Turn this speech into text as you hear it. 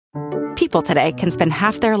People today can spend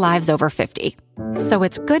half their lives over 50. So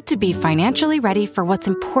it's good to be financially ready for what's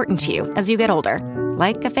important to you as you get older,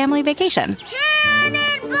 like a family vacation.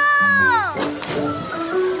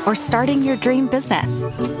 Or starting your dream business.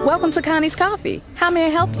 Welcome to Connie's Coffee. How may I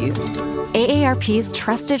help you? AARP's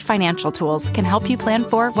trusted financial tools can help you plan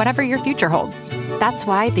for whatever your future holds. That's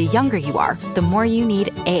why the younger you are, the more you need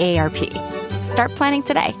AARP. Start planning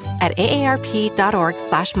today at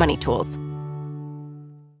aarp.org/moneytools.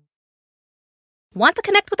 Want to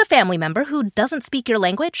connect with a family member who doesn't speak your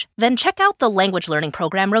language? Then check out the language learning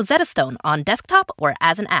program Rosetta Stone on desktop or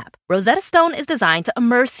as an app. Rosetta Stone is designed to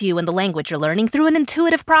immerse you in the language you're learning through an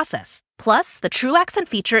intuitive process. Plus, the True Accent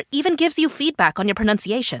feature even gives you feedback on your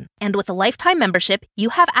pronunciation. And with a lifetime membership, you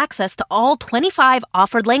have access to all 25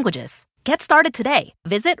 offered languages. Get started today.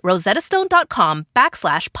 Visit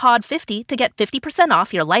rosettastone.com/pod50 to get 50%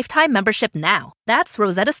 off your lifetime membership now. That's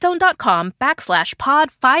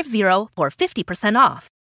rosettastone.com/pod50 for 50% off.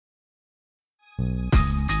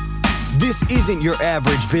 This isn't your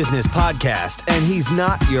average business podcast, and he's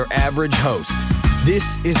not your average host.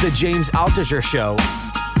 This is the James Altucher Show.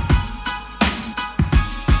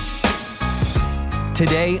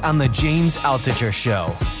 Today on the James Altucher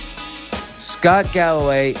Show. Scott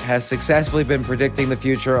Galloway has successfully been predicting the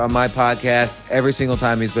future on my podcast every single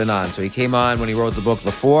time he's been on. So he came on when he wrote the book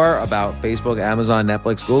Before about Facebook, Amazon,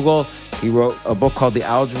 Netflix, Google. He wrote a book called The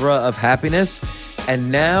Algebra of Happiness.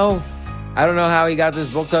 And now, I don't know how he got this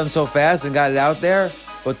book done so fast and got it out there,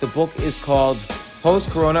 but the book is called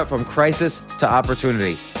Post-Corona: From Crisis to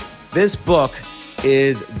Opportunity. This book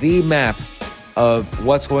is the map of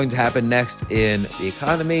what's going to happen next in the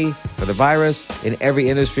economy, for the virus, in every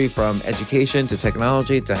industry from education to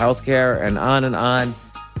technology to healthcare and on and on.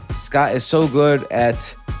 Scott is so good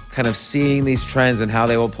at kind of seeing these trends and how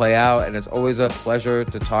they will play out, and it's always a pleasure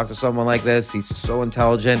to talk to someone like this. He's so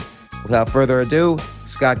intelligent. Without further ado,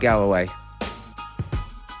 Scott Galloway.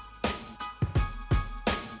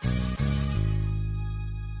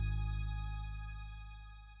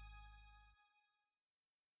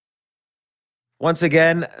 Once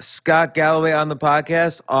again, Scott Galloway on the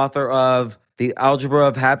podcast, author of The Algebra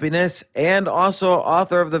of Happiness, and also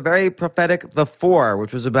author of the very prophetic The Four,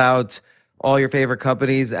 which was about all your favorite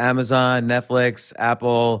companies, Amazon, Netflix,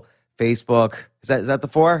 Apple, Facebook. Is that The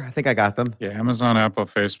Four? I think I got them. Yeah, Amazon, Apple,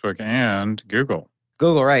 Facebook, and Google.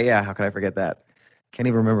 Google, right. Yeah, how could I forget that? Can't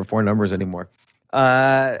even remember four numbers anymore.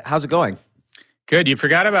 How's it going? Good. You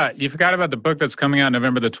forgot about the book that's coming out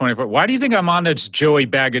November the 24th. Why do you think I'm on this Joey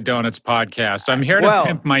Bag of Donuts podcast? I'm here to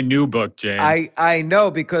pimp my new book, James. I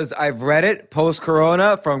know, because I've read it,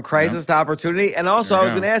 Post-Corona: From Crisis to Opportunity. And also, I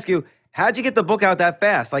was going to ask you, how'd you get the book out that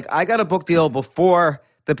fast? Like, I got a book deal before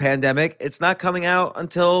the pandemic. It's not coming out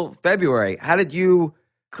until February. How did you,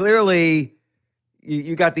 clearly,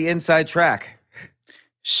 you got the inside track.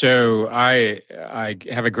 So I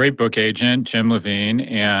have a great book agent, Jim Levine,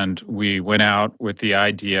 and we went out with the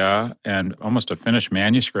idea and almost a finished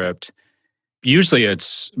manuscript. Usually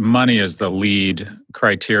it's money is the lead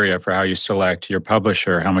criteria for how you select your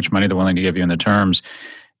publisher, how much money they're willing to give you in the terms.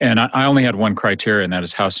 And I only had one criteria, and that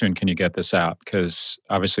is how soon can you get this out? Because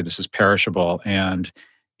obviously this is perishable. And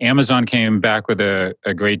Amazon came back with a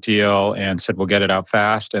great deal and said, we'll get it out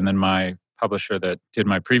fast. And then my publisher that did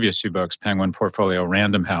my previous two books, Penguin Portfolio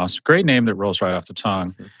Random House, great name that rolls right off the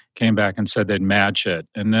tongue, came back and said they'd match it.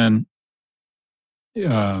 And then,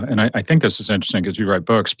 and I think this is interesting because you write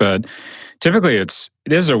books, but typically it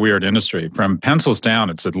is a weird industry. From pencils down,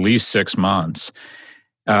 it's at least 6 months.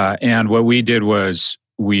 And what we did was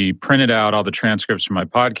we printed out all the transcripts from my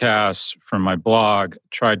podcasts, from my blog,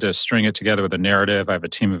 tried to string it together with a narrative. I have a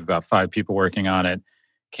team of about 5 people working on it.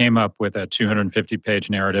 Came up with a 250-page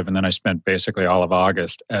narrative, and then I spent basically all of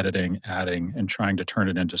August editing, adding, and trying to turn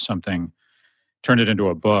it into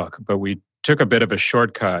a book. But we took a bit of a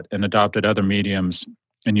shortcut and adopted other mediums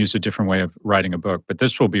and used a different way of writing a book. But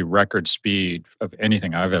this will be record speed of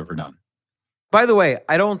anything I've ever done. By the way,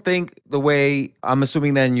 I don't think I'm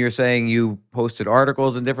assuming then you're saying you posted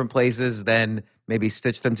articles in different places, then maybe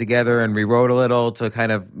stitched them together and rewrote a little to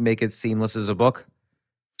kind of make it seamless as a book?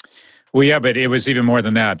 Well, yeah, but it was even more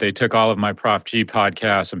than that. They took all of my Prof G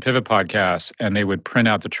podcasts and Pivot podcasts, and they would print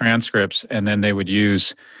out the transcripts, and then they would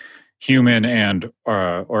use human and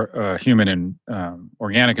organic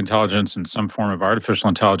intelligence and some form of artificial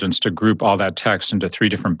intelligence to group all that text into 3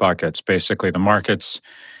 different buckets, basically the markets,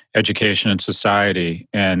 education, and society.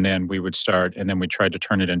 And then we tried to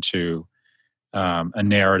turn it into a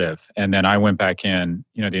narrative. And then I went back in,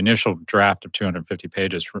 the initial draft of 250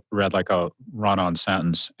 pages read like a run-on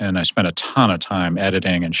sentence. And I spent a ton of time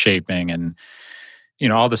editing and shaping and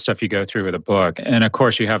all the stuff you go through with a book. And of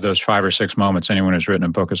course, you have those 5 or 6 moments. Anyone who's written a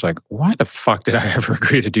book is like, why the fuck did I ever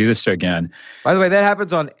agree to do this again? By the way, that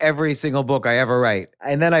happens on every single book I ever write.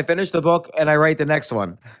 And then I finish the book and I write the next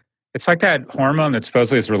one. It's like that hormone that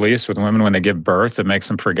supposedly is released with women when they give birth that makes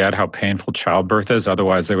them forget how painful childbirth is.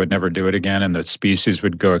 Otherwise, they would never do it again and the species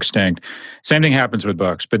would go extinct. Same thing happens with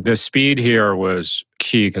books. But the speed here was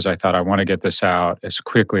key because I thought I want to get this out as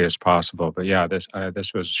quickly as possible. But yeah, this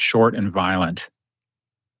was short and violent.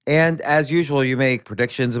 And as usual, you make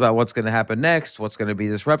predictions about what's going to happen next, what's going to be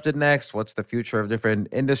disrupted next, what's the future of different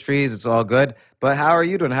industries. It's all good. But how are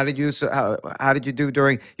you doing? How did you do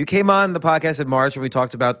during? You came on the podcast in March and we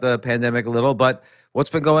talked about the pandemic a little. But what's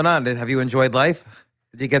been going on? Have you enjoyed life?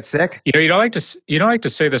 Did you get sick? You don't like to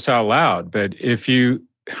say this out loud, but if you're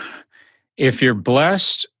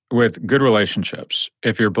blessed with good relationships,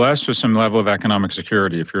 if you're blessed with some level of economic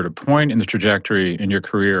security, if you're at a point in the trajectory in your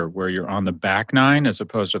career where you're on the back nine as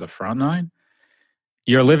opposed to the front nine,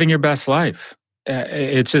 you're living your best life.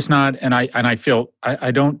 It's just not, and I feel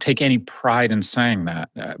I don't take any pride in saying that,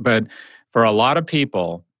 but for a lot of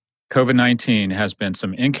people, COVID-19 has been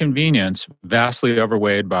some inconvenience vastly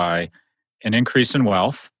overweighed by an increase in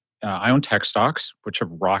wealth. I own tech stocks, which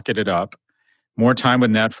have rocketed up. More time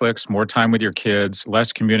with Netflix, more time with your kids,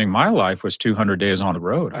 less commuting. My life was 200 days on the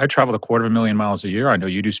road. I traveled 250,000 miles a year. I know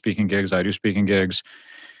you do speaking gigs. I do speaking gigs.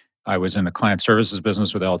 I was in the client services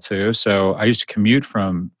business with L2. So I used to commute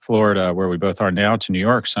from Florida, where we both are now, to New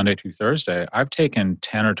York, Sunday through Thursday. I've taken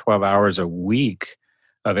 10 or 12 hours a week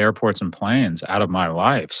of airports and planes out of my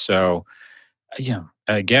life. So,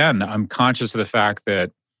 again, I'm conscious of the fact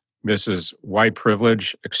that this is white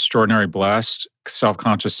privilege, extraordinary blessed,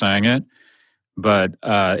 self-conscious saying it. But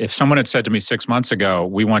if someone had said to me 6 months ago,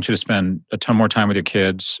 we want you to spend a ton more time with your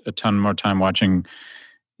kids, a ton more time watching,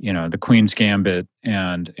 The Queen's Gambit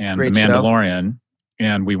and The Mandalorian,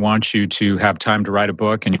 and we want you to have time to write a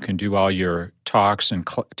book and you can do all your talks and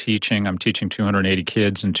teaching. I'm teaching 280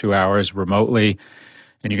 kids in 2 hours remotely,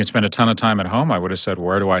 and you can spend a ton of time at home. I would have said,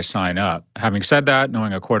 where do I sign up? Having said that,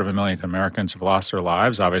 knowing 250,000 Americans have lost their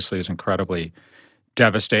lives obviously is incredibly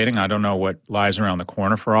devastating. I don't know what lies around the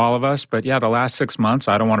corner for all of us, but yeah, the last 6 months,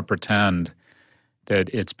 I don't want to pretend that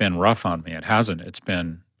it's been rough on me. It hasn't. It's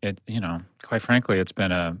been, quite frankly, it's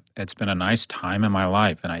been a nice time in my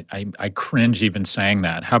life, and I cringe even saying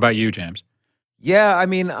that. How about you, James? Yeah,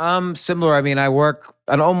 I'm similar. I work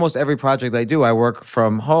on almost every project I do. I work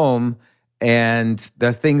from home, and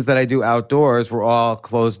the things that I do outdoors were all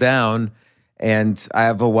closed down. And I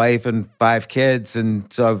have a wife and 5 kids,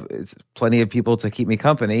 and so it's plenty of people to keep me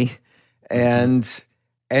company. And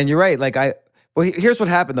you're right. Here's what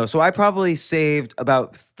happened though. So I probably saved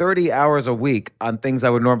about 30 hours a week on things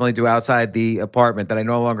I would normally do outside the apartment that I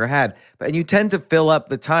no longer had. And you tend to fill up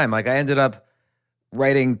the time. I ended up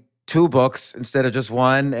writing 2 books instead of just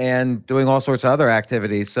 1, and doing all sorts of other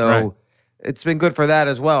activities. So It's been good for that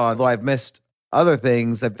as well. Although I've missed other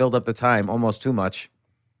things, I've filled up the time almost too much.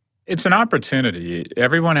 It's an opportunity.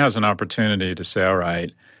 Everyone has an opportunity to say, all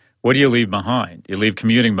right, what do you leave behind? You leave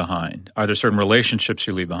commuting behind. Are there certain relationships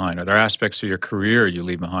you leave behind? Are there aspects of your career you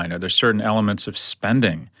leave behind? Are there certain elements of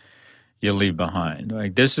spending you leave behind?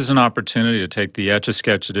 This is an opportunity to take the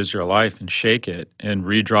Etch-a-Sketch that is your life and shake it and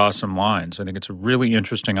redraw some lines. I think it's a really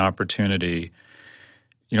interesting opportunity.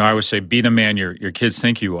 I always say, be the man your kids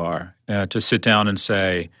think you are, to sit down and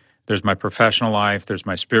say, there's my professional life, there's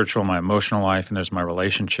my spiritual, my emotional life, and there's my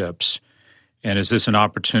relationships. And is this an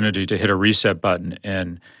opportunity to hit a reset button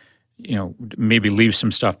and, maybe leave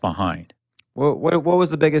some stuff behind? What was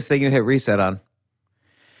the biggest thing you hit reset on?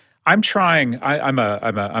 I'm trying. I'm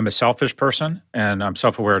a selfish person, and I'm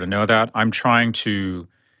self-aware to know that. I'm trying to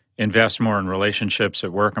invest more in relationships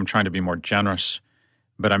at work. I'm trying to be more generous,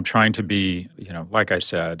 but I'm trying to be, like I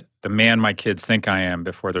said, the man my kids think I am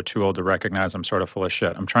before they're too old to recognize I'm sort of full of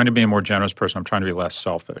shit. I'm trying to be a more generous person. I'm trying to be less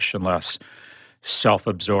selfish and less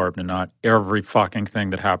self-absorbed, and not every fucking thing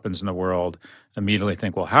that happens in the world immediately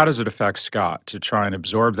think, well, how does it affect Scott? To try and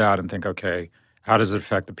absorb that and think, okay, how does it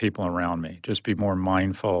affect the people around me? Just be more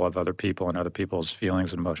mindful of other people and other people's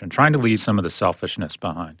feelings and emotion. Trying to leave some of the selfishness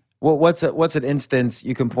behind. Well, what's an instance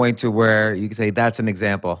you can point to where you can say that's an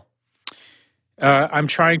example? I'm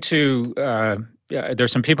trying to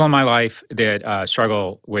there's some people in my life that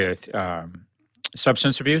struggle with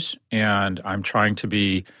substance abuse, and I'm trying to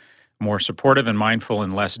be more supportive and mindful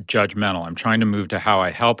and less judgmental. I'm trying to move to how I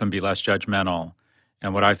help and be less judgmental.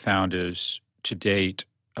 And what I found is, to date,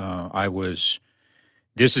 this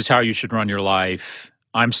is how you should run your life.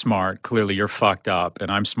 I'm smart. Clearly, you're fucked up, and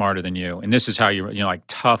I'm smarter than you. And this is how like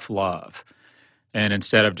tough love. And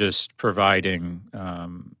instead of just providing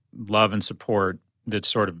love and support that's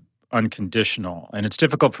sort of unconditional. And it's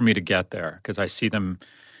difficult for me to get there because I see them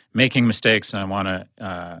making mistakes and I want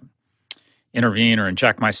to intervene or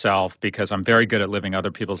inject myself because I'm very good at living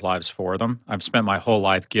other people's lives for them. I've spent my whole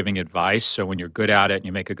life giving advice. So when you're good at it and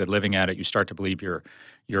you make a good living at it, you start to believe your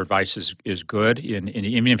advice is good. And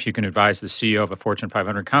even if you can advise the CEO of a Fortune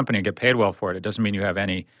 500 company and get paid well for it, it doesn't mean you have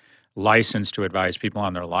any license to advise people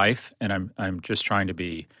on their life. And I'm just trying to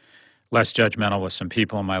be less judgmental with some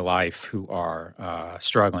people in my life who are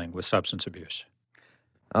struggling with substance abuse.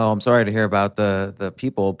 Oh, I'm sorry to hear about the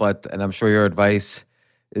people, and I'm sure your advice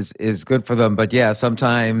is good for them. But yeah,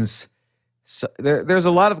 sometimes there's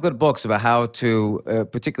a lot of good books about how to,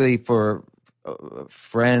 particularly for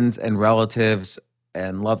friends and relatives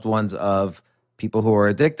and loved ones of people who are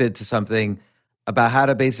addicted to something, about how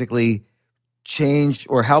to basically change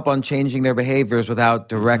or help on changing their behaviors without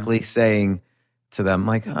directly saying to them,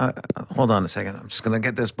 like, hold on a second, I'm just going to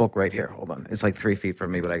get this book right here. Hold on. It's like 3 feet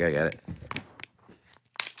from me, but I got to get it.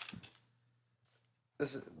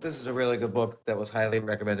 This is a really good book that was highly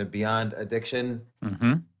recommended, Beyond Addiction,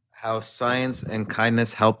 How Science and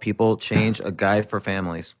Kindness Help People Change, a Guide for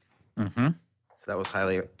Families. So that was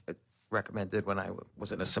highly recommended when I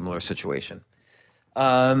was in a similar situation.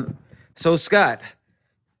 So Scott,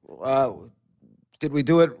 did we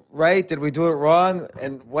do it right? Did we do it wrong?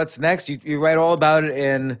 And what's next? You write all about it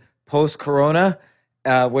in Post-Corona,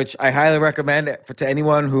 which I highly recommend to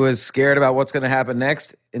anyone who is scared about what's going to happen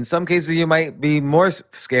next. In some cases, you might be more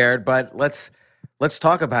scared, but let's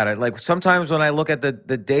talk about it. Like sometimes when I look at the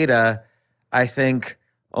data, I think,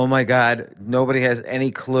 oh my God, nobody has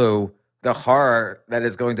any clue the horror that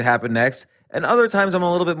is going to happen next. And other times I'm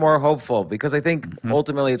a little bit more hopeful because I think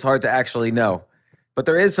ultimately it's hard to actually know. But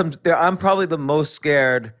I'm probably the most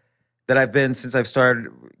scared that I've been since I've started,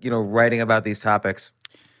 writing about these topics.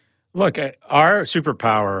 Look, our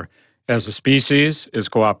superpower as a species is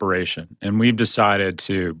cooperation. And we've decided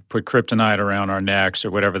to put kryptonite around our necks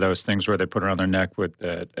or whatever those things were they put around their neck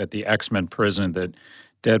at the X-Men prison that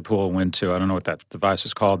Deadpool went to. I don't know what that device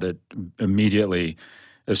is called that immediately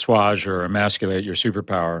assuage or emasculate your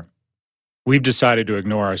superpower. We've decided to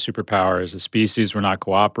ignore our superpower as a species. We're not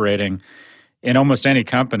cooperating. In almost any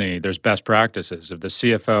company, there's best practices. If the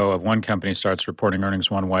CFO of one company starts reporting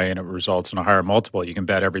earnings one way and it results in a higher multiple, you can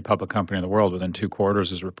bet every public company in the world within 2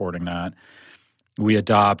 quarters is reporting that. We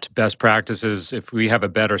adopt best practices. If we have a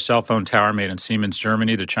better cell phone tower made in Siemens,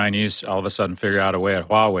 Germany, the Chinese all of a sudden figure out a way at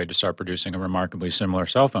Huawei to start producing a remarkably similar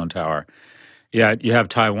cell phone tower. Yet you have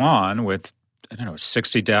Taiwan with,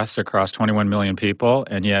 60 deaths across 21 million people,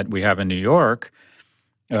 and yet we have in New York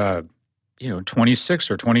 26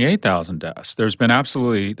 or 28,000 deaths. There's been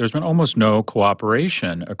almost no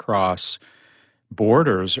cooperation across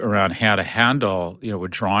borders around how to handle,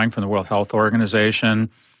 withdrawing from the World Health Organization.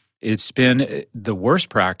 It's been the worst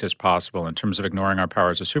practice possible in terms of ignoring our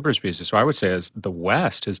power as a superspecies. So I would say as the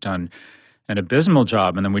West has done an abysmal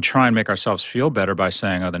job, and then we try and make ourselves feel better by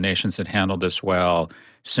saying, the nations that handled this well,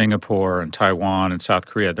 Singapore and Taiwan and South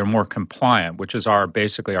Korea, they're more compliant, which is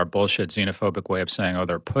basically our bullshit xenophobic way of saying,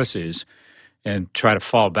 they're pussies, and try to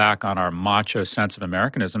fall back on our macho sense of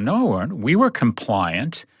Americanism. No, we weren't. We were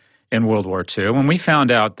compliant in World War II. When we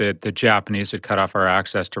found out that the Japanese had cut off our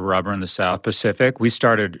access to rubber in the South Pacific, we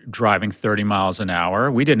started driving 30 miles an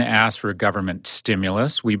hour. We didn't ask for a government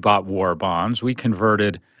stimulus. We bought war bonds. We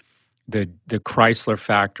converted the Chrysler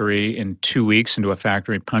factory in 2 weeks into a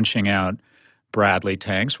factory punching out Bradley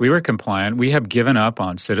tanks. We were compliant. We have given up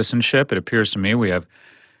on citizenship. It appears to me we have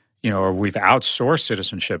or we've outsourced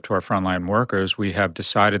citizenship to our frontline workers. We have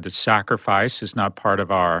decided that sacrifice is not part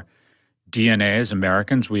of our DNA as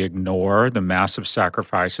Americans. We ignore the massive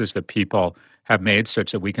sacrifices that people have made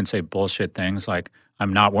such that we can say bullshit things like,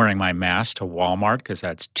 I'm not wearing my mask to Walmart because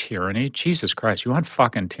that's tyranny. Jesus Christ, you want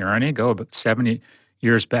fucking tyranny? Go about 70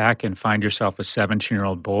 years back and find yourself a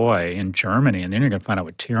 17-year-old boy in Germany, and then you're going to find out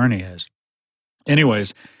what tyranny is.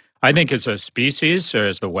 Anyways, I think as a species, or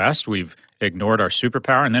as the West, we've ignored our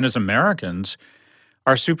superpower. And then as Americans,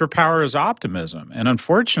 our superpower is optimism. And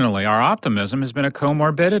unfortunately, our optimism has been a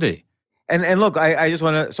comorbidity. And look, I just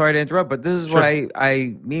want to, sorry to interrupt, but this is what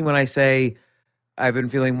I mean when I say I've been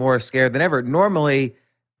feeling more scared than ever. Normally,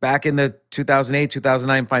 back in the 2008,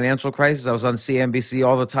 2009 financial crisis, I was on CNBC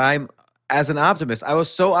all the time as an optimist. I was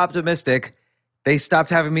so optimistic, they stopped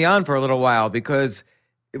having me on for a little while because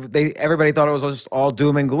everybody thought it was just all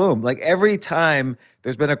doom and gloom. Like every time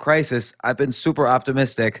there's been a crisis, I've been super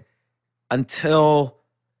optimistic until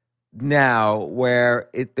now, where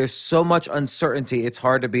there's so much uncertainty. It's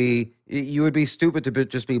hard to be. You would be stupid to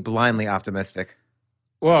just be blindly optimistic.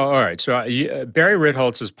 Well, all right. So Barry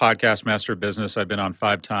Ritholtz's podcast, Master of Business, I've been on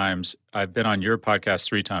 5 times. I've been on your podcast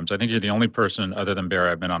 3 times. I think you're the only person other than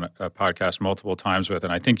Barry I've been on a podcast multiple times with,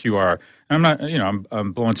 and I think you are. And I'm not,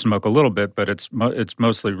 I'm blowing smoke a little bit, but it's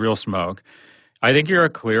mostly real smoke. I think you're a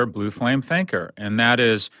clear blue flame thinker, and that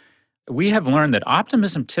is, we have learned that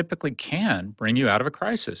optimism typically can bring you out of a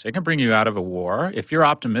crisis. It can bring you out of a war. If you're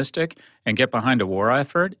optimistic and get behind a war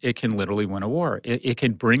effort, it can literally win a war. It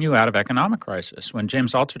can bring you out of economic crisis. When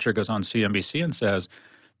James Altucher goes on CNBC and says,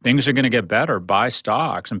 things are going to get better, buy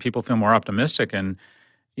stocks, and people feel more optimistic, and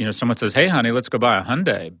someone says, hey, honey, let's go buy a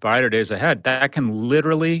Hyundai, brighter days ahead, that can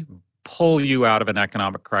literally pull you out of an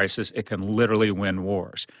economic crisis. It can literally win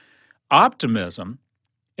wars. Optimism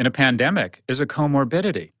in a pandemic is a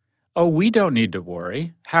comorbidity. Oh, we don't need to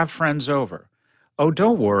worry. Have friends over. Oh,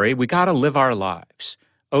 don't worry. We got to live our lives.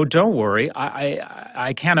 Oh, don't worry.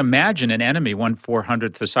 I can't imagine an enemy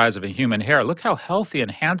 1/400th the size of a human hair. Look how healthy and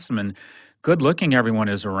handsome and good-looking everyone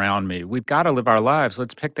is around me. We've got to live our lives.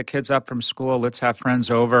 Let's pick the kids up from school. Let's have friends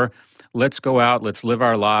over. Let's go out. Let's live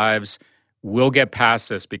our lives. We'll get past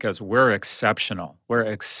this because we're exceptional. We're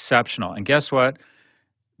exceptional. And guess what?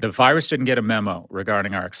 The virus didn't get a memo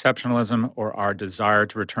regarding our exceptionalism or our desire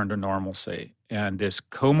to return to normalcy. And this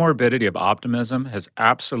comorbidity of optimism has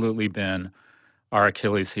absolutely been our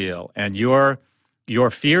Achilles heel. And your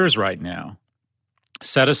fears right now,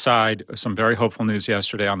 set aside some very hopeful news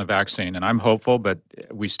yesterday on the vaccine, and I'm hopeful, but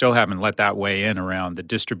we still haven't let that weigh in around the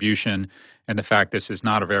distribution and the fact this is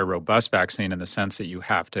not a very robust vaccine in the sense that you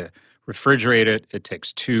have to refrigerate it. It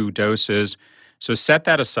takes 2 doses. So set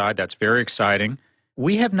that aside. That's very exciting.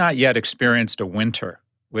 We have not yet experienced a winter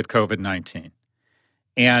with COVID-19.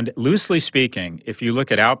 And loosely speaking, if you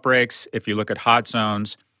look at outbreaks, if you look at hot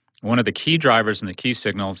zones, one of the key drivers and the key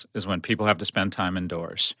signals is when people have to spend time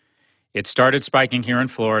indoors. It started spiking here in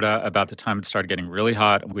Florida about the time it started getting really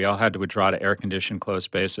hot. We all had to withdraw to air-conditioned closed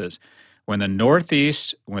spaces. When the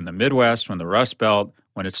Northeast, when the Midwest, when the Rust Belt,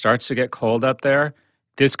 when it starts to get cold up there,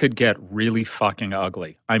 this could get really fucking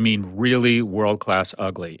ugly. I mean, really world-class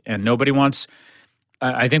ugly. And nobody wants...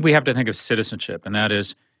 I think we have to think of citizenship, and that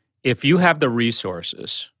is, if you have the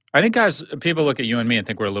resources, I think, guys, people look at you and me and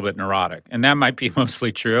think we're a little bit neurotic, and that might be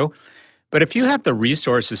mostly true, but if you have the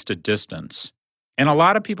resources to distance, and a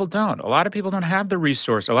lot of people don't. A lot of people don't have the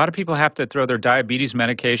resource. A lot of people have to throw their diabetes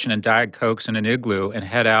medication and Diet Cokes in an igloo and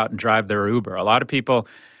head out and drive their Uber. A lot of people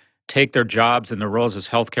take their jobs and their roles as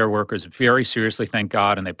healthcare workers very seriously, thank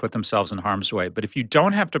God, and they put themselves in harm's way. But if you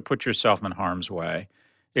don't have to put yourself in harm's way,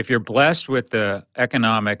 if you're blessed with the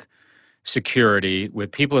economic security,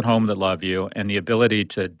 with people at home that love you, and the ability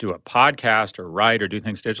to do a podcast or write or do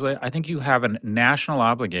things digitally, I think you have a national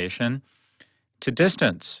obligation to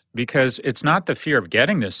distance, because it's not the fear of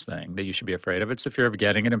getting this thing that you should be afraid of. It's the fear of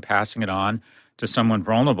getting it and passing it on to someone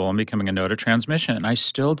vulnerable and becoming a node of transmission. And I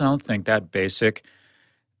still don't think that basic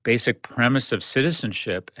premise of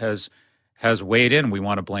citizenship has weighed in. We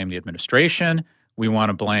want to blame the administration. We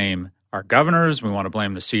want to blame our governors, we want to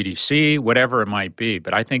blame the CDC, whatever it might be.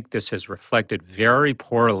 But I think this has reflected very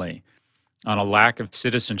poorly on a lack of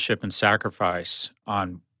citizenship and sacrifice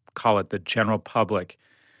on, call it, the general public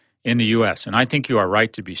in the U.S. And I think you are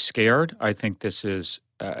right to be scared. I think this is,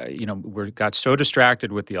 we got so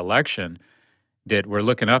distracted with the election that we're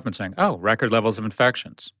looking up and saying, oh, record levels of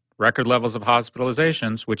infections, record levels of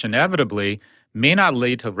hospitalizations, which inevitably may not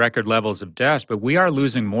lead to record levels of deaths, but we are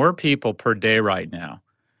losing more people per day right now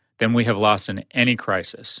than we have lost in any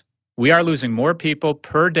crisis. We are losing more people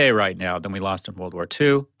per day right now than we lost in World War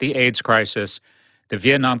II, the AIDS crisis, the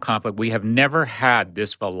Vietnam conflict. We have never had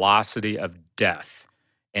this velocity of death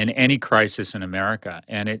in any crisis in America.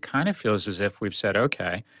 And it kind of feels as if we've said,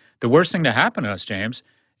 okay, the worst thing to happen to us, James,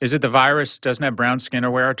 is that the virus doesn't have brown skin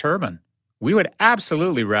or wear a turban. We would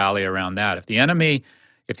absolutely rally around that. If the enemy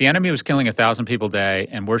was killing 1,000 people a day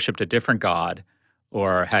and worshipped a different god,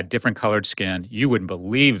 or had different colored skin, you wouldn't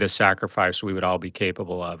believe the sacrifice we would all be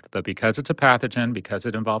capable of. But because it's a pathogen, because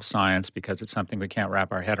it involves science, because it's something we can't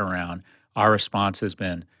wrap our head around, our response has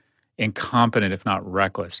been incompetent, if not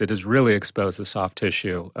reckless. It has really exposed the soft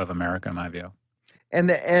tissue of America, in my view. And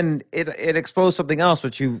it exposed something else,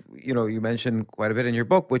 which you mentioned quite a bit in your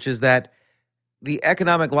book, which is that the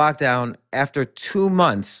economic lockdown after 2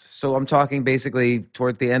 months, so I'm talking basically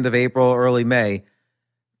toward the end of April, early May,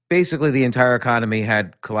 basically the entire economy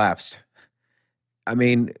had collapsed. I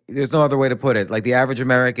mean, there's no other way to put it. Like, the average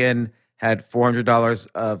American had $400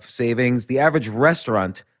 of savings. The average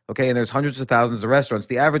restaurant, okay, and there's hundreds of thousands of restaurants,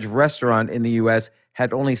 the average restaurant in the U.S.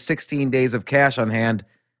 had only 16 days of cash on hand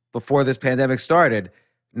before this pandemic started.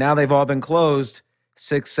 Now they've all been closed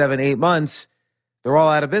 6, 7, 8 months. they're all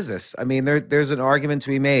out of business. I mean, there's an argument to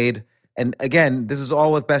be made. And again, this is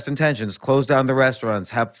all with best intentions. Close down the restaurants,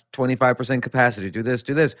 have 25% capacity, do this,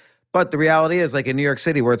 do this. But the reality is, like in New York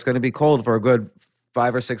City, where it's going to be cold for a good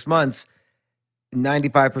 5 or 6 months,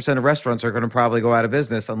 95% of restaurants are going to probably go out of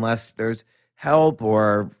business unless there's help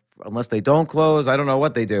or unless they don't close. I don't know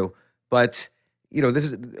what they do. But, this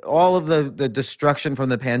is all of the destruction from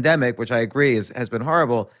the pandemic, which I agree has been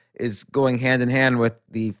horrible, is going hand in hand with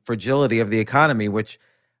the fragility of the economy, which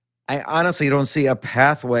I honestly don't see a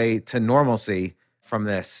pathway to normalcy from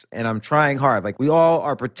this. And I'm trying hard. Like, we all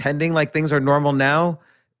are pretending like things are normal now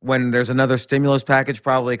when there's another stimulus package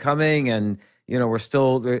probably coming. And, we're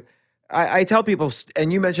still, I tell people,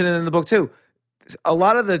 and you mentioned it in the book too, a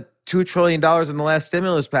lot of the $2 trillion in the last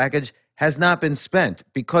stimulus package has not been spent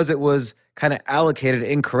because it was kind of allocated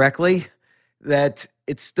incorrectly, that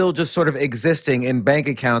it's still just sort of existing in bank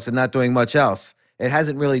accounts and not doing much else. It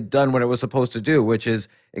hasn't really done what it was supposed to do, which is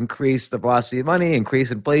increase the velocity of money,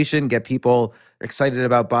 increase inflation, get people excited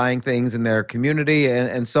about buying things in their community,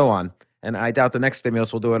 and so on. And I doubt the next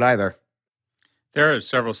stimulus will do it either. There are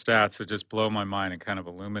several stats that just blow my mind and kind of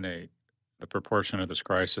illuminate the proportion of this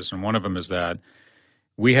crisis. And one of them is that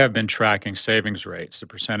we have been tracking savings rates, the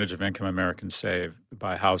percentage of income Americans save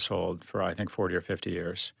by household, for I think 40 or 50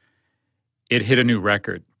 years. It hit a new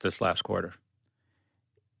record this last quarter.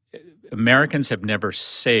 Americans have never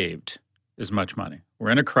saved as much money. We're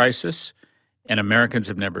in a crisis, and Americans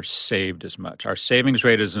have never saved as much. Our savings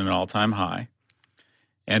rate is at an all-time high.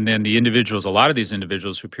 And then a lot of these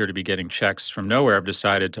individuals who appear to be getting checks from nowhere have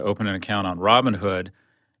decided to open an account on Robinhood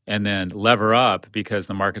and then lever up because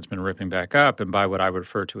the market's been ripping back up and buy what I would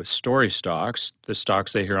refer to as story stocks, the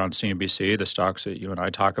stocks they hear on CNBC, the stocks that you and I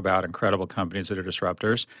talk about, incredible companies that are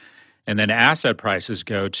disruptors. And then asset prices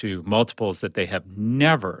go to multiples that they have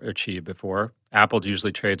never achieved before. Apple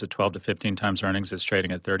usually trades at 12 to 15 times earnings. It's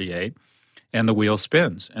trading at 38. And the wheel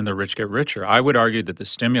spins, and the rich get richer. I would argue that the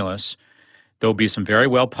stimulus, there'll be some very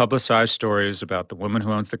well-publicized stories about the woman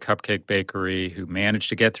who owns the cupcake bakery who managed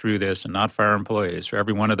to get through this and not fire employees. For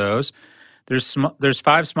every one of those, there's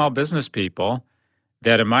 5 small business people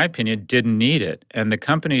that, in my opinion, didn't need it. And the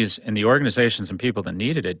companies and the organizations and people that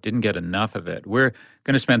needed it didn't get enough of it. We're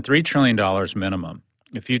going to spend $3 trillion minimum.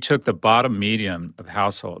 If you took the bottom median of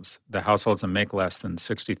households, the households that make less than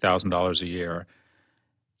 $60,000 a year,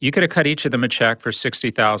 you could have cut each of them a check for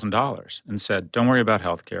 $60,000 and said, don't worry about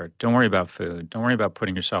healthcare, don't worry about food, don't worry about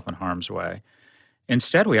putting yourself in harm's way.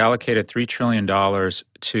 Instead, we allocated $3 trillion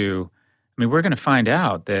to, we're going to find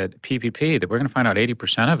out that PPP, that we're going to find out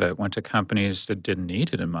 80% of it went to companies that didn't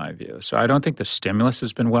need it, in my view. So I don't think the stimulus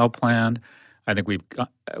has been well planned. I think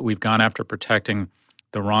we've gone after protecting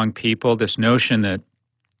the wrong people. This notion that,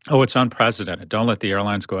 it's unprecedented, don't let the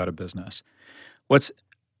airlines go out of business.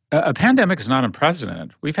 A pandemic is not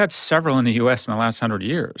unprecedented. We've had several in the U.S. in the last 100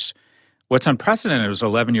 years. What's unprecedented was an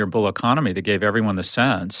 11-year bull economy that gave everyone the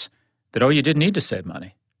sense that, you didn't need to save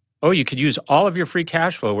money. You could use all of your free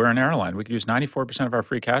cash flow. We're an airline. We could use 94% of our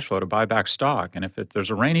free cash flow to buy back stock. And if there's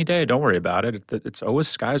a rainy day, don't worry about it. It's always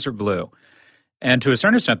skies are blue. And to a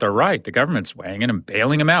certain extent, they're right. The government's weighing in and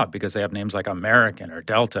bailing them out because they have names like American or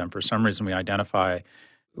Delta. And for some reason,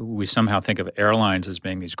 we somehow think of airlines as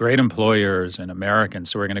being these great employers and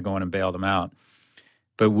Americans, so we're going to go in and bail them out.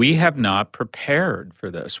 But we have not prepared for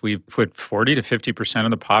this. We've put 40 to 50%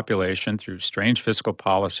 of the population through strange fiscal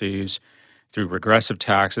policies, through regressive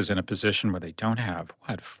taxes in a position where they don't have,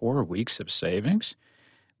 4 weeks of savings?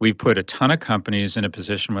 We've put a ton of companies in a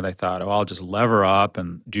position where they thought, I'll just lever up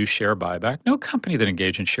and do share buyback. No company that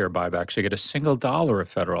engaged in share buyback should get a single dollar of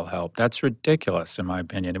federal help. That's ridiculous, in my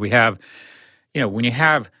opinion. We have, when you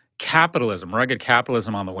have capitalism, rugged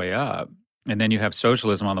capitalism on the way up, and then you have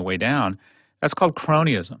socialism on the way down, that's called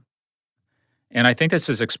cronyism. And I think this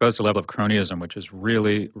has exposed a level of cronyism, which is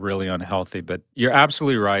really, really unhealthy. But you're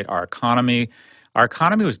absolutely right. Our economy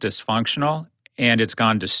was dysfunctional, and it's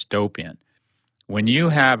gone dystopian. When you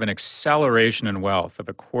have an acceleration in wealth of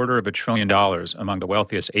 $250 billion among the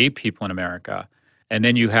wealthiest 8 people in America, and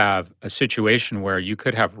then you have a situation where you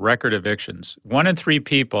could have record evictions. 1 in 3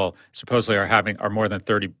 people supposedly are more than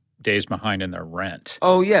 30 days behind in their rent.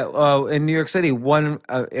 Oh, yeah. In New York City,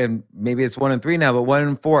 and maybe it's 1 in 3 now, but 1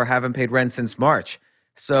 in 4 haven't paid rent since March.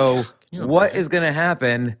 So what is going to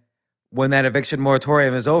happen when that eviction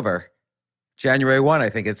moratorium is over? January 1, I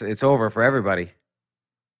think it's over for everybody.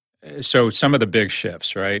 So some of the big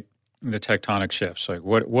shifts, right? The tectonic shifts, like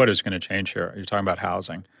what is going to change here? You're talking about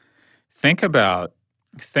housing. Think about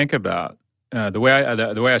the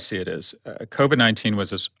way I see it is COVID-19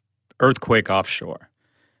 was this earthquake offshore,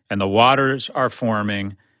 and the waters are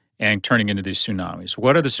forming, and turning into these tsunamis.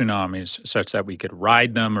 What are the tsunamis such that we could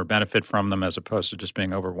ride them or benefit from them as opposed to just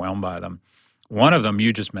being overwhelmed by them? One of them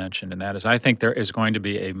you just mentioned, and that is I think there is going to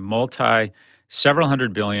be a several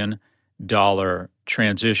 $100 billion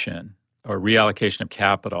transition or reallocation of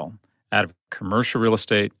capital out of commercial real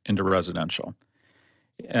estate into residential.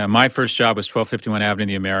 My first job was 1251 Avenue in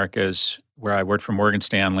the Americas, where I worked for Morgan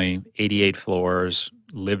Stanley, 88 floors,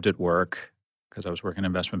 lived at work because I was working in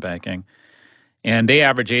investment banking. And they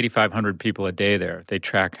average 8,500 people a day there. They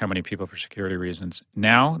track how many people for security reasons.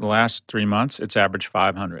 Now, the last 3 months, it's averaged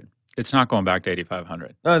 500. It's not going back to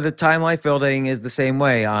 8,500. No, the Time Life building is the same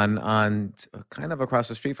way on kind of across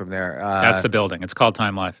the street from there. That's the building. It's called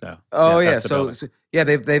Time Life now. Oh yeah, so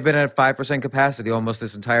they've been at 5% capacity almost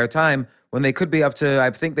this entire time when they could be up to, I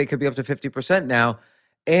think they could be up to 50% now.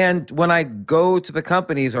 And when I go to the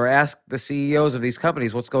companies or ask the CEOs of these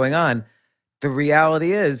companies what's going on, the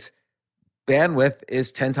reality is bandwidth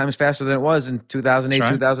is 10 times faster than it was in 2008, right.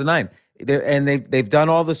 2009. And they've done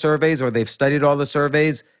all the surveys or they've studied all the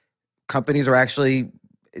surveys. Companies are actually,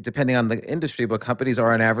 depending on the industry, but companies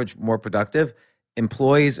are on average more productive.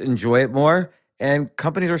 Employees enjoy it more, and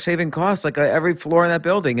companies are saving costs. Like every floor in that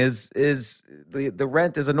building is the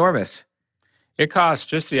rent is enormous. It costs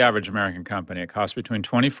just the average American company. It costs between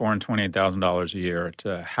 $24,000 and $28,000 a year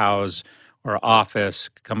to house or office,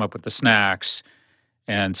 come up with the snacks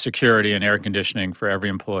and security and air conditioning for every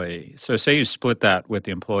employee. So say you split that with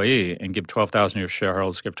the employee and give $12,000 to your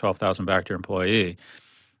shareholders, give $12,000 back to your employee.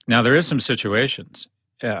 Now, there is some situations.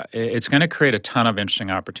 It's going to create a ton of interesting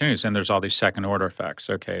opportunities, and there's all these second-order effects.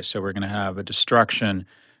 Okay, so we're going to have a destruction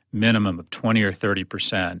minimum of 20 or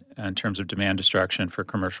 30% in terms of demand destruction for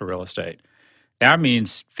commercial real estate. That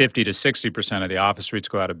means 50 to 60% of the office REITs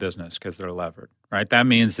go out of business because they're levered, right? That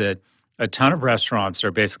means that a ton of restaurants that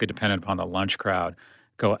are basically dependent upon the lunch crowd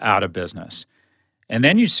go out of business. And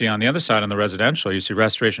then you see on the other side, on the residential, you see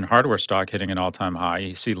restoration hardware stock hitting an all-time high.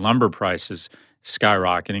 You see lumber prices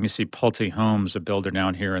skyrocketing. You see Pulte Homes, a builder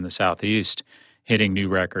down here in the Southeast, hitting new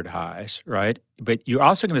record highs, right? But you're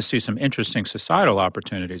also going to see some interesting societal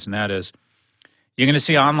opportunities, and that is you're going to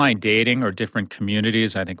see online dating or different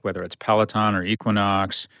communities. I think whether it's Peloton or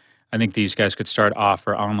Equinox, I think these guys could start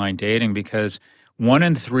offer online dating because 1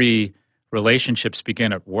 in 3 relationships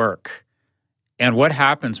begin at work. And what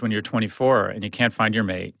happens when you're 24 and you can't find your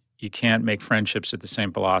mate? You can't make friendships at the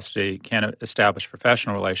same velocity. You can't establish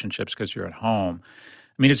professional relationships because you're at home.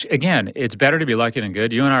 I mean, it's better to be lucky than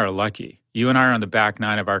good. You and I are lucky. You and I are on the back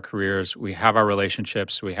nine of our careers. We have our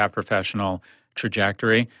relationships. We have professional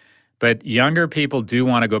trajectory. But younger people do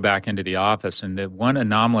want to go back into the office. And the one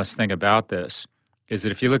anomalous thing about this is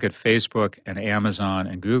that if you look at Facebook and Amazon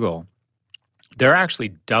and Google, they're actually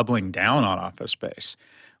doubling down on office space.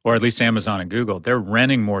 Or at least Amazon and Google, they're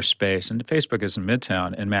renting more space. And Facebook is in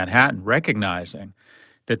Midtown in Manhattan, recognizing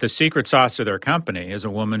that the secret sauce of their company is a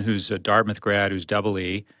woman who's a Dartmouth grad, who's double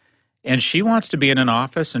E, and she wants to be in an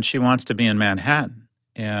office and she wants to be in Manhattan.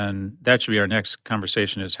 And that should be our next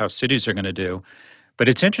conversation is how cities are going to do. But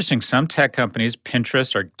it's interesting, some tech companies,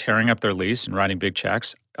 Pinterest, are tearing up their lease and writing big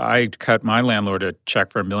checks. I cut my landlord a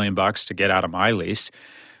check for $1 million to get out of my lease.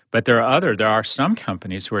 But there are some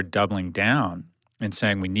companies who are doubling down and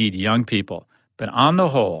saying we need young people. But on the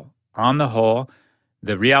whole,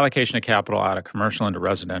 the reallocation of capital out of commercial into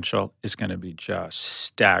residential is going to be just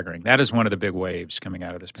staggering. That is one of the big waves coming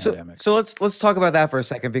out of this pandemic. So let's talk about that for a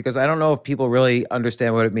second because I don't know if people really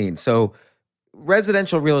understand what it means. So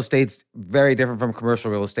residential real estate's very different from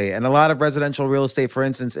commercial real estate. And a lot of residential real estate, for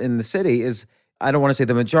instance, in the city is, I don't want to say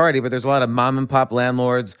the majority, but there's a lot of mom and pop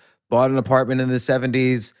landlords, bought an apartment in the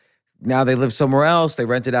 70s, now they live somewhere else. They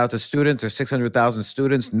rent it out to students. There's 600,000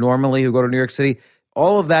 students normally who go to New York City.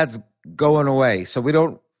 All of that's going away. So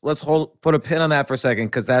let's put a pin on that for a second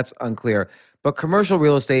because that's unclear. But commercial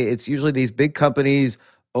real estate, it's usually these big companies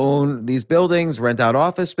own these buildings, rent out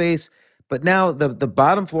office space. But now the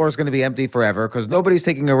bottom floor is going to be empty forever because nobody's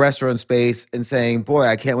taking a restaurant space and saying, boy,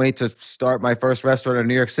 I can't wait to start my first restaurant in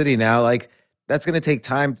New York City now. Like that's going to take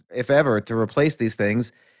time, if ever, to replace these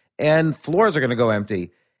things. And floors are going to go empty.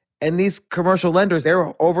 And these commercial lenders,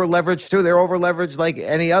 they're over-leveraged too. They're over-leveraged like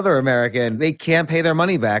any other American. They can't pay their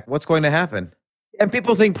money back. What's going to happen? And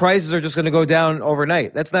people think prices are just going to go down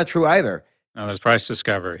overnight. That's not true either. No, there's price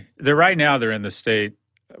discovery. Right now, they're in the state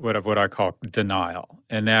of what I call denial.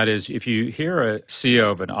 And that is if you hear a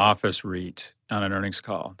CEO of an office REIT on an earnings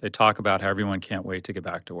call, they talk about how everyone can't wait to get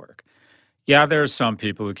back to work. Yeah, there are some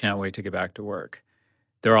people who can't wait to get back to work.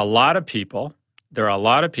 There are a lot of people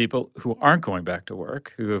who aren't going back to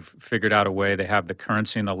work, who have figured out a way, they have the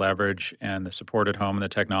currency and the leverage and the support at home and the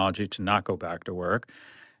technology to not go back to work.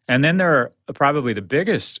 And then there are probably the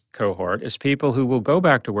biggest cohort is people who will go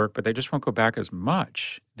back to work, but they just won't go back as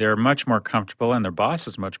much. They're much more comfortable, and their boss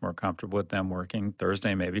is much more comfortable with them working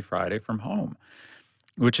Thursday, maybe Friday from home,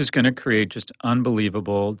 which is going to create just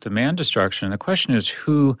unbelievable demand destruction. And the question is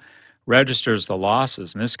who registers the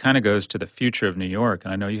losses? And this kind of goes to the future of New York.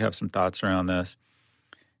 And I know you have some thoughts around this.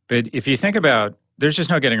 But if you think about, there's just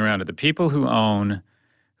no getting around it. The people who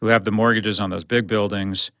have the mortgages on those big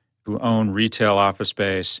buildings, who own retail office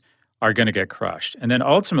space, are going to get crushed. And then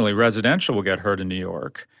ultimately residential will get hurt in New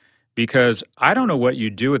York because I don't know what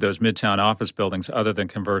you do with those midtown office buildings other than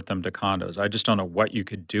convert them to condos. I just don't know what you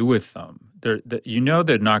could do with them. They're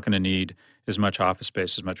not going to need as much office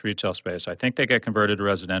space, as much retail space. I think they get converted to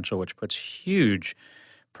residential, which puts huge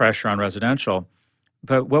pressure on residential.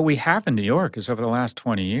 But what we have in New York is over the last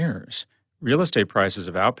 20 years, real estate prices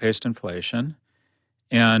have outpaced inflation.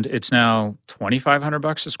 And it's now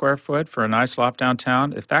 $2,500 a square foot for a nice loft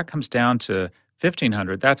downtown. If that comes down to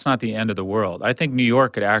 $1,500, that's not the end of the world. I think New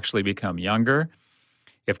York could actually become younger.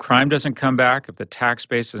 If crime doesn't come back, if the tax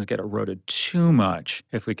base doesn't get eroded too much,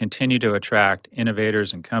 if we continue to attract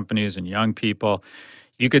innovators and companies and young people,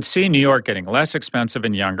 you could see New York getting less expensive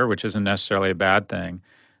and younger, which isn't necessarily a bad thing.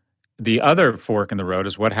 The other fork in the road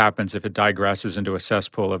is what happens if it digresses into a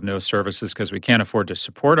cesspool of no services because we can't afford to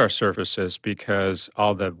support our services because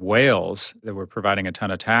all the whales that were providing a ton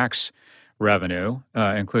of tax revenue,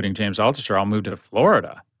 including James Altucher, all moved to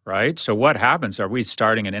Florida, right? So what happens? Are we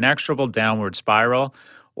starting an inexorable downward spiral,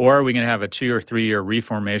 or are we going to have a 2 or 3 year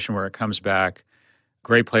reformation where it comes back?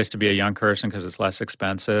 Great place to be a young person because it's less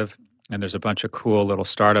expensive, and there's a bunch of cool little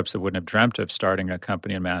startups that wouldn't have dreamt of starting a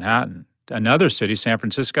company in Manhattan. Another city, San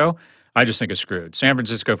Francisco, I just think is screwed. San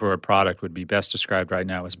Francisco for a product would be best described right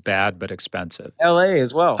now as bad but expensive. LA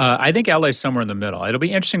as well. I think LA is somewhere in the middle. It'll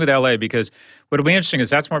be interesting with LA because what'll be interesting is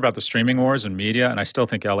that's more about the streaming wars and media, and I still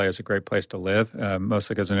think LA is a great place to live,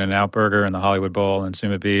 mostly because of In-N-Out Burger and the Hollywood Bowl and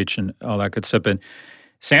Zuma Beach and all that good stuff. But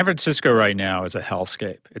San Francisco right now is a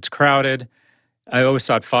hellscape. It's crowded. I always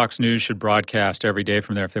thought Fox News should broadcast every day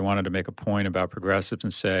from there if they wanted to make a point about progressives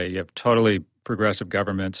and say you have totally progressive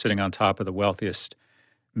government sitting on top of the wealthiest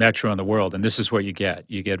metro in the world, and this is what you get.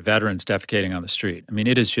 You get veterans defecating on the street. I mean,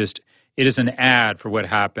 it is an ad for what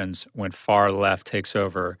happens when far left takes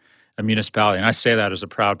over a municipality. And I say that as a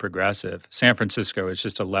proud progressive. San Francisco is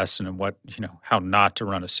just a lesson in how not to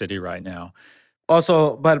run a city right now.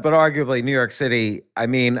 Also, but arguably New York City, I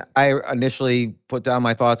mean, I initially put down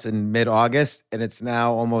my thoughts in mid-August, and it's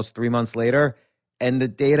now almost 3 months later, and the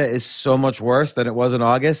data is so much worse than it was in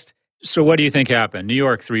August. So what do you think happened? New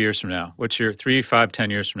York 3 years from now. What's your 3, 5, 10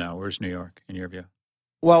 years from now? Where's New York in your view?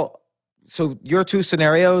 Well, so your two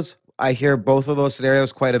scenarios, I hear both of those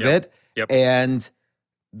scenarios quite a bit. Yep. And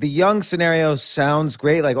the young scenario sounds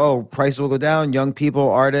great, like, oh, prices will go down, young people,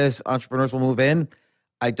 artists, entrepreneurs will move in.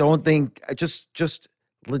 I don't think, just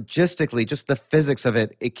logistically, just the physics of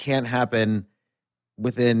it, it can't happen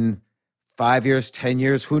within 5 years, 10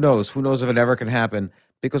 years. Who knows? Who knows if it ever can happen?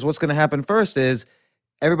 Because what's going to happen first is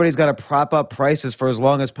everybody's got to prop up prices for as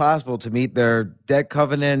long as possible to meet their debt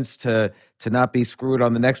covenants, to not be screwed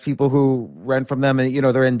on the next people who rent from them. And,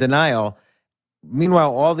 they're in denial.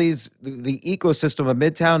 Meanwhile, the ecosystem of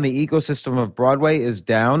Midtown, the ecosystem of Broadway is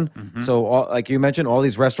down. Mm-hmm. So, like you mentioned, all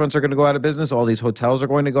these restaurants are going to go out of business. All these hotels are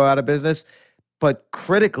going to go out of business. But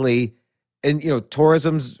critically, and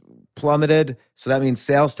tourism's plummeted. So that means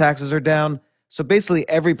sales taxes are down. So basically,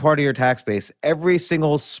 every part of your tax base, every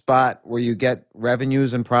single spot where you get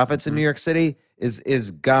revenues and profits in New York City is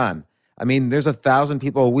gone. I mean, there's 1,000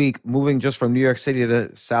 people a week moving just from New York City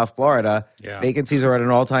to South Florida. Yeah. Vacancies are at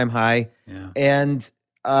an all-time high. Yeah. And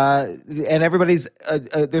everybody's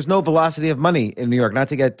there's no velocity of money in New York. Not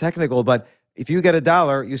to get technical, but if you get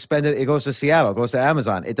 $1, you spend it, it goes to Seattle, it goes to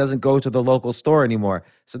Amazon. It doesn't go to the local store anymore.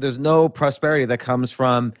 So there's no prosperity that comes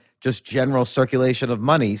from just general circulation of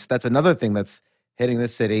money. So that's another thing that's hitting the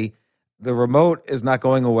city. The remote is not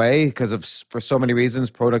going away for so many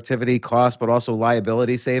reasons, productivity, cost, but also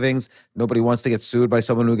liability savings. Nobody wants to get sued by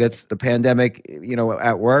someone who gets the pandemic,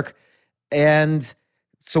 at work. And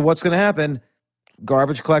so what's going to happen?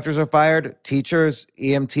 Garbage collectors are fired, teachers,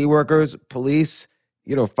 EMT workers, police,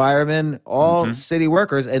 firemen, all city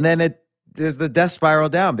workers. And then there's the death spiral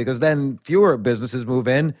down because then fewer businesses move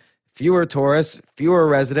in, fewer tourists, fewer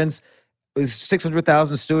residents.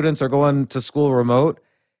 600,000 students are going to school remote.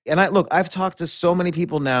 And I've talked to so many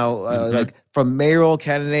people now, like from mayoral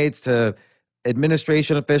candidates to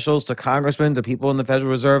administration officials to congressmen to people in the Federal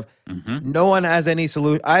Reserve. No one has any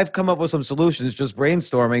solution. I've come up with some solutions just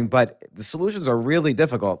brainstorming, but the solutions are really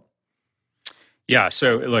difficult. Yeah.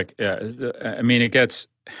 So look, I mean, it gets,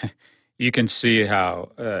 you can see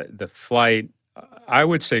how the flight, I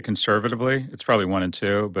would say conservatively, it's probably 1 in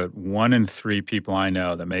 2, but 1 in 3 people I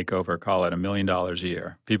know that make over, call it $1 million a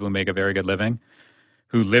year, people who make a very good living,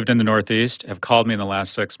 who lived in the Northeast, have called me in the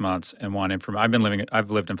last 6 months and want information.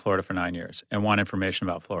 I've lived in Florida for 9 years and want information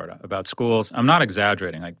about Florida, about schools. I'm not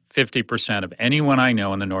exaggerating. Like 50% of anyone I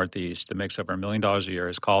know in the Northeast that makes over $1 million a year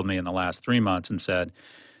has called me in the last 3 months and said,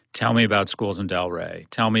 tell me about schools in Delray.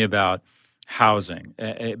 Tell me about housing.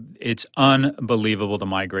 It's unbelievable, the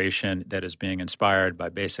migration that is being inspired by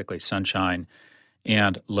basically sunshine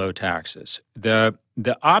and low taxes. The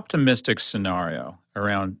optimistic scenario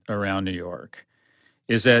around New York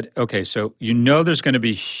is that, okay, so there's going to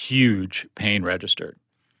be huge pain registered.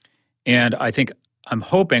 And I'm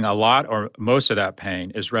hoping a lot or most of that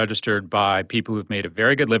pain is registered by people who've made a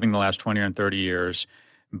very good living the last 20 or 30 years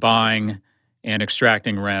buying and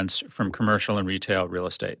extracting rents from commercial and retail real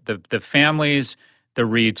estate. The families, the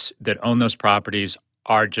REITs that own those properties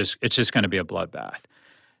it's just going to be a bloodbath.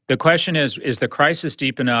 The question is the crisis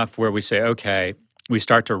deep enough where we say, okay, we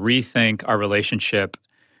start to rethink our relationship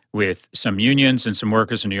with some unions and some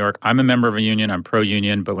workers in New York? I'm a member of a union, I'm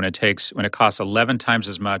pro-union, but when it costs 11 times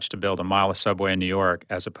as much to build a mile of subway in New York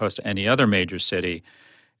as opposed to any other major city,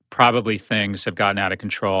 probably things have gotten out of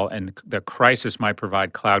control, and the crisis might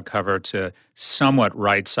provide cloud cover to somewhat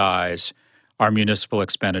right-size our municipal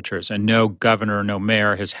expenditures. And no governor, no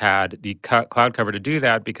mayor has had the cloud cover to do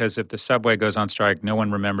that, because if the subway goes on strike, no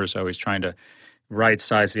one remembers always trying to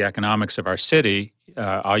right-size the economics of our city.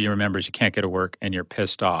 All you remember is you can't get to work and you're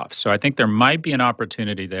pissed off. So I think there might be an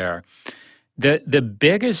opportunity there. The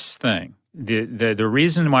biggest thing, the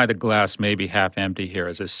reason why the glass may be half empty here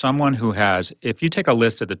is as someone who has, if you take a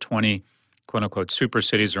list of the 20 quote-unquote super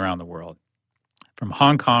cities around the world, from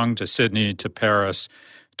Hong Kong to Sydney to Paris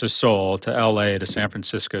to Seoul to LA to San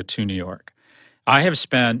Francisco to New York, I have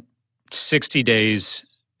spent 60 days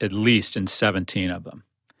at least in 17 of them.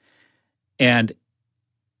 And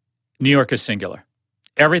New York is singular.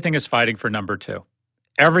 Everything is fighting for number 2.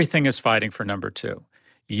 Everything is fighting for number 2.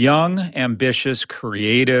 Young, ambitious,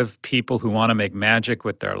 creative people who want to make magic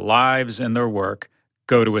with their lives and their work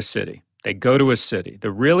go to a city. They go to a city. The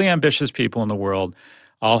really ambitious people in the world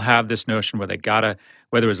all have this notion where they gotta,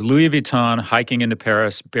 whether it was Louis Vuitton hiking into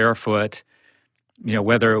Paris barefoot,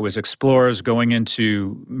 whether it was explorers going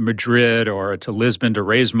into Madrid or to Lisbon to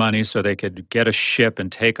raise money so they could get a ship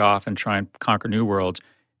and take off and try and conquer new worlds,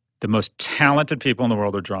 the most talented people in the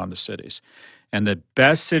world are drawn to cities. And the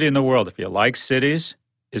best city in the world, if you like cities,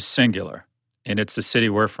 is singular. And it's the city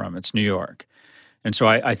we're from. It's New York. And so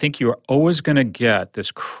I think you're always going to get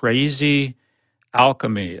this crazy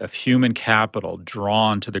alchemy of human capital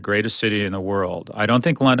drawn to the greatest city in the world. I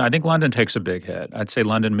think London takes a big hit. I'd say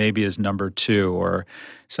London maybe is number 2, or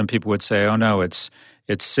some people would say, oh no, it's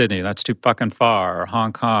Sydney. That's too fucking far. Or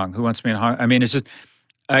Hong Kong. Who wants to be in Hong Kong? I mean, it's just,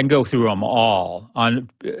 I can go through them all. On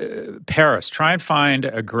Paris, try and find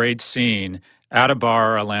a great scene at a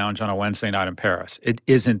bar or a lounge on a Wednesday night in Paris. It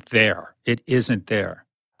isn't there. It isn't there.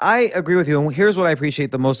 I agree with you. And here's what I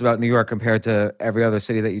appreciate the most about New York compared to every other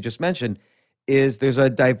city that you just mentioned is there's a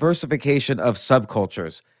diversification of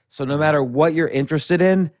subcultures. So no matter what you're interested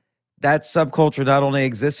in, that subculture not only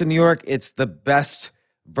exists in New York, it's the best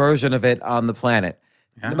version of it on the planet,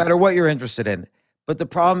 no matter what you're interested in. But the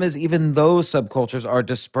problem is even those subcultures are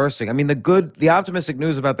dispersing. I mean, the optimistic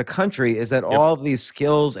news about the country is that all of these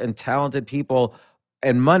skills and talented people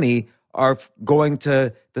and money are going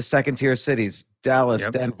to the second-tier cities, Dallas,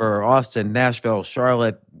 Denver, Austin, Nashville,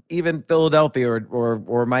 Charlotte, even Philadelphia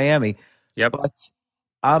or Miami. But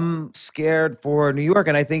I'm scared for New York,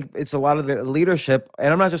 and I think it's a lot of the leadership.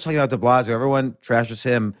 And I'm not just talking about de Blasio. Everyone trashes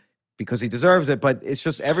him because he deserves it, but it's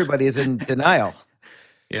just everybody is in denial.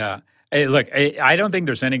 Yeah. Hey, look, I don't think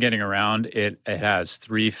there's any getting around it. It has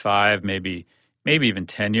 3, 5, maybe even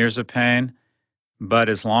 10 years of pain. But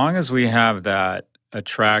as long as we have that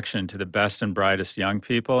attraction to the best and brightest young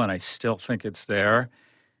people, and I still think it's there,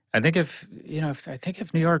 I think if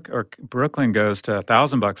New York or Brooklyn goes to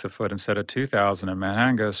 $1,000 a foot instead of $2,000, and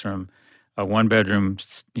Manhattan goes from a one-bedroom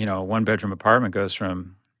apartment goes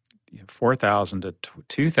from $4,000 to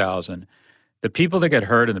 $2,000, the people that get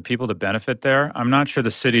hurt and the people that benefit there, I'm not sure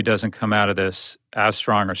the city doesn't come out of this as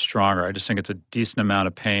strong or stronger. I just think it's a decent amount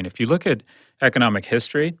of pain. If you look at economic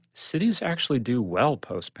history, cities actually do well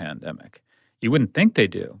post-pandemic. You wouldn't think they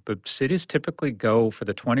do, but cities typically go for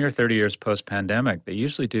the 20 or 30 years post-pandemic. They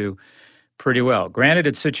usually do pretty well. Granted,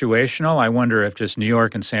 it's situational. I wonder if just New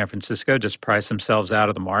York and San Francisco just priced themselves out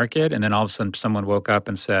of the market, and then all of a sudden someone woke up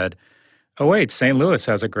and said, Oh, wait, St. Louis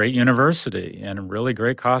has a great university and a really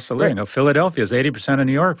great cost of living. Right. Oh, Philadelphia is 80% of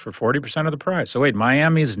New York for 40% of the price. So wait,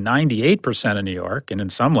 Miami is 98% of New York, and in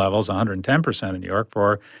some levels, 110% of New York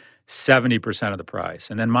for 70% of the price.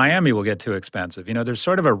 And then Miami will get too expensive. There's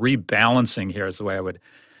sort of a rebalancing here is the way I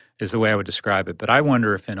would describe it. But I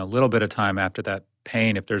wonder if in a little bit of time after that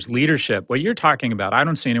pain, if there's leadership, what you're talking about, I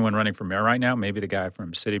don't see anyone running for mayor right now, maybe the guy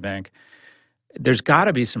from Citibank. There's got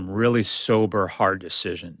to be some really sober, hard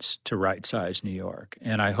decisions to right-size New York.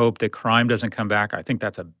 And I hope that crime doesn't come back. I think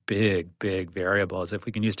that's a big, big variable, is if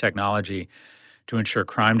we can use technology to ensure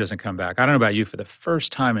crime doesn't come back. I don't know about you, for the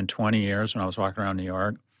first time in 20 years when I was walking around New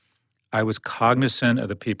York, I was cognizant of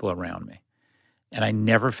the people around me. And I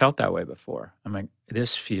never felt that way before. I'm like,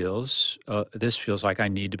 this feels like I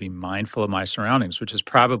need to be mindful of my surroundings, which is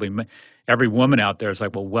probably every woman out there is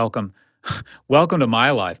like, well, welcome to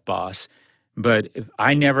my life, boss. But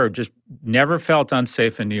I never felt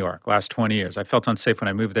unsafe in New York last 20 years. I felt unsafe when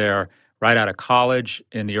I moved there right out of college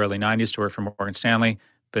in the early 90s to work for Morgan Stanley.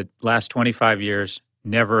 But last 25 years,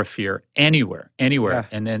 never a fear anywhere. Yeah.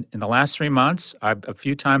 And then in the last 3 months, a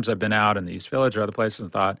few times I've been out in the East Village or other places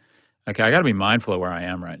and thought, okay, I got to be mindful of where I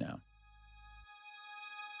am right now.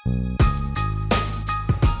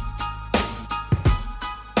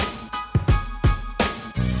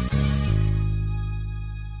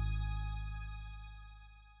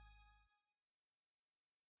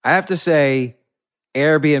 I have to say,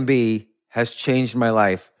 Airbnb has changed my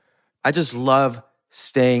life. I just love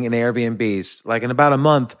staying in Airbnbs. Like in about a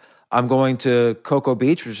month, I'm going to Cocoa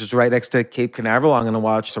Beach, which is right next to Cape Canaveral. I'm going to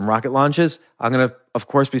watch some rocket launches. I'm going to, of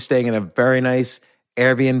course, be staying in a very nice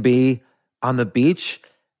Airbnb on the beach.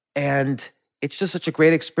 And it's just such a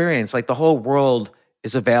great experience. Like the whole world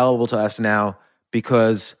is available to us now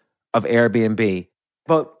because of Airbnb.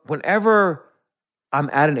 But whenever I'm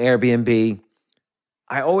at an Airbnb,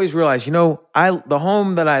 I always realize, the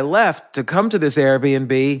home that I left to come to this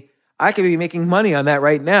Airbnb, I could be making money on that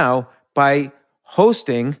right now by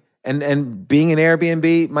hosting and being an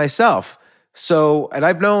Airbnb myself. So, and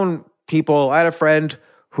I've known people, I had a friend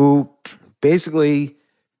who basically,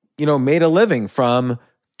 made a living from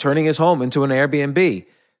turning his home into an Airbnb.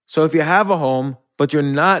 So if you have a home, but you're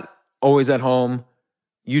not always at home,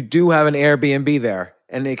 you do have an Airbnb there.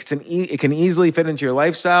 And it can easily fit into your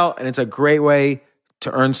lifestyle, and it's a great way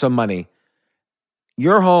to earn some money.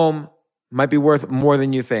 Your home might be worth more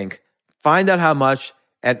than you think. Find out how much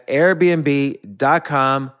at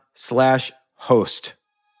airbnb.com/host.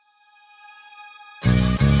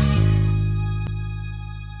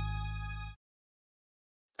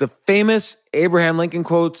 The famous Abraham Lincoln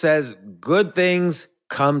quote says, "Good things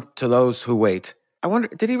come to those who wait." I wonder,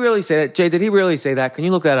 did he really say that? Jay, did he really say that? Can you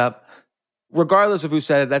look that up? Regardless of who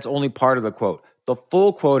said it, that's only part of the quote. The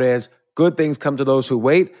full quote is, "Good things come to those who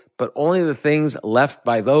wait, but only the things left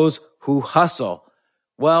by those who hustle."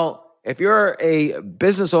 Well, if you're a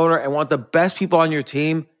business owner and want the best people on your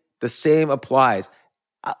team, the same applies.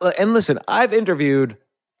 And listen, I've interviewed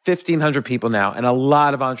 1,500 people now and a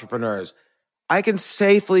lot of entrepreneurs. I can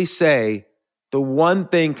safely say the one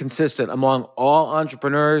thing consistent among all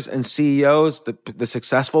entrepreneurs and CEOs, the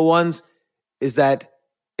successful ones, is that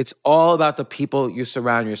it's all about the people you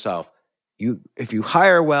surround yourself. If you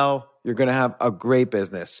hire well, you're going to have a great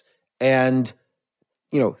business. And,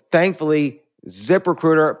 thankfully,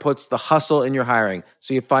 ZipRecruiter puts the hustle in your hiring.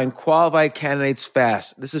 So you find qualified candidates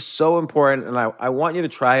fast. This is so important, and I want you to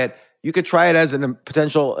try it. You could try it as a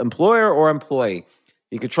potential employer or employee.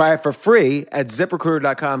 You could try it for free at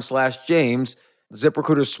ZipRecruiter.com/James.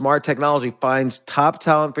 ZipRecruiter's smart technology finds top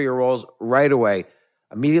talent for your roles right away.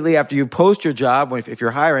 Immediately after you post your job, if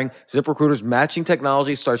you're hiring, ZipRecruiter's matching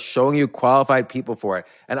technology starts showing you qualified people for it.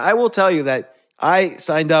 And I will tell you that I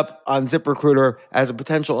signed up on ZipRecruiter as a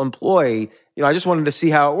potential employee. I just wanted to see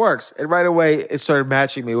how it works. And right away, it started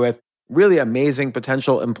matching me with really amazing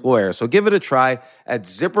potential employers. So give it a try at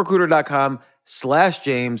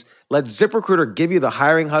ZipRecruiter.com/James. Let ZipRecruiter give you the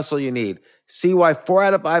hiring hustle you need. See why 4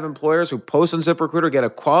 out of 5 employers who post on ZipRecruiter get a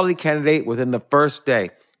quality candidate within the first day.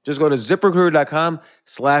 Just go to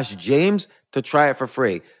ZipRecruiter.com/James to try it for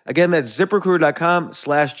free. Again, that's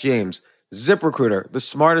ZipRecruiter.com/James. ZipRecruiter, the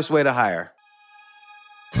smartest way to hire.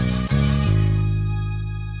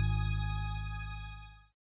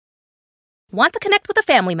 Want to connect with a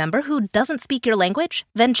family member who doesn't speak your language?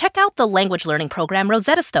 Then check out the language learning program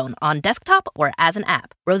Rosetta Stone on desktop or as an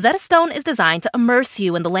app. Rosetta Stone is designed to immerse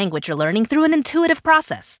you in the language you're learning through an intuitive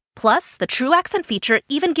process. Plus, the True Accent feature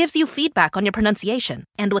even gives you feedback on your pronunciation.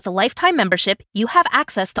 And with a lifetime membership, you have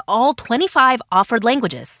access to all 25 offered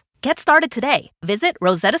languages. Get started today. Visit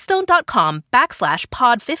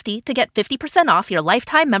rosettastone.com/pod50 to get 50% off your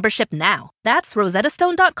lifetime membership now. That's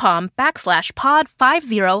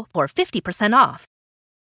rosettastone.com/pod50 for 50% off.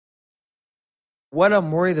 What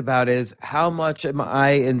I'm worried about is how much am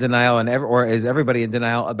I in denial, or is everybody in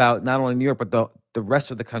denial about not only New York, but the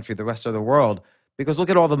rest of the country, the rest of the world? Because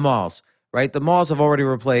look at all the malls, right? The malls have already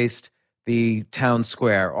replaced the town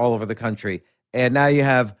square all over the country. And now you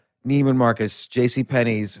have Neiman Marcus,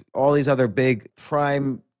 JCPenney's, all these other big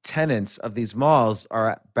prime tenants of these malls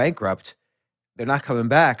are bankrupt. They're not coming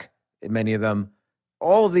back, many of them.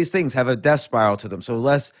 All of these things have a death spiral to them. So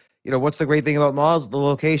what's the great thing about malls? The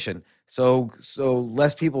location. So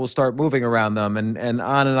less people will start moving around them and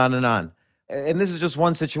on and on and on. And this is just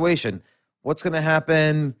one situation. What's going to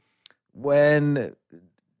happen when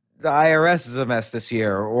the IRS is a mess this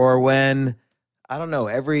year, or when, I don't know,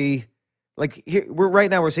 right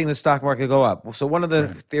now we're seeing the stock market go up. So one of the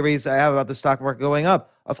theories I have about the stock market going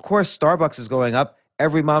up, of course, Starbucks is going up.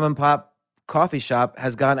 Every mom and pop coffee shop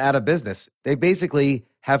has gone out of business. They basically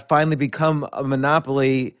have finally become a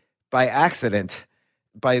monopoly by accident,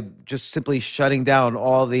 by just simply shutting down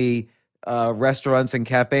all the restaurants and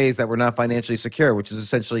cafes that were not financially secure, which is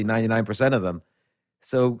essentially 99% of them.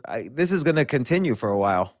 So this is going to continue for a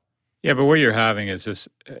while. Yeah, but what you're having is this,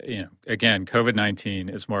 again, COVID-19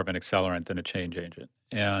 is more of an accelerant than a change agent.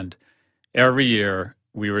 And every year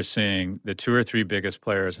we were seeing the 2 or 3 biggest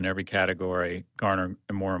players in every category garner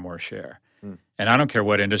more and more share. And I don't care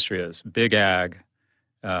what industry it is, big ag,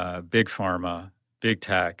 big pharma, big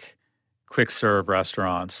tech, quick serve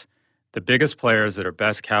restaurants, the biggest players that are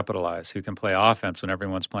best capitalized, who can play offense when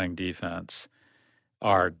everyone's playing defense,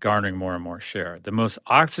 are garnering more and more share. The most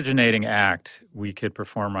oxygenating act we could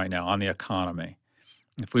perform right now on the economy,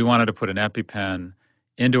 if we wanted to put an EpiPen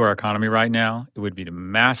into our economy right now, it would be to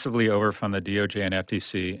massively overfund the DOJ and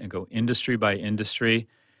FTC and go industry by industry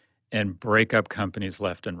and break up companies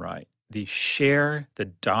left and right. The share, the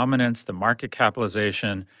dominance, the market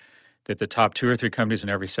capitalization that the top 2 or 3 companies in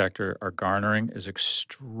every sector are garnering is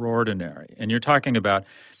extraordinary. And you're talking about,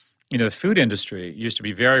 the food industry used to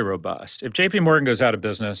be very robust. If JP Morgan goes out of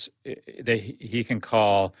business, he can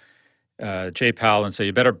call Jay Powell and say,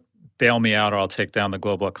 you better bail me out or I'll take down the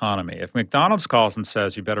global economy. If McDonald's calls and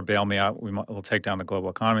says, you better bail me out, we'll take down the global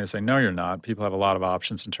economy, they say, no, you're not. People have a lot of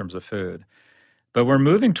options in terms of food. But we're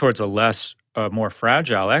moving towards a more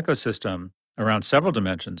fragile ecosystem around several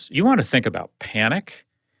dimensions. You want to think about panic?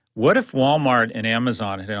 What if Walmart and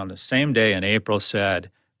Amazon had on the same day in April said,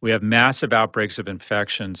 we have massive outbreaks of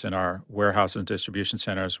infections in our warehouse and distribution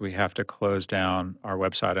centers. We have to close down our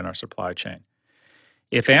website and our supply chain.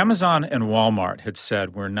 If Amazon and Walmart had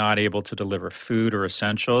said we're not able to deliver food or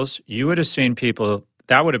essentials, you would have seen people,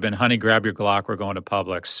 that would have been, honey, grab your Glock, we're going to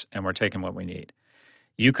Publix, and we're taking what we need.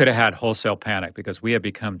 You could have had wholesale panic because we have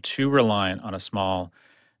become too reliant on a small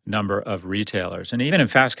number of retailers. And even in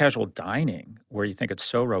fast casual dining, where you think it's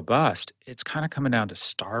so robust, it's kind of coming down to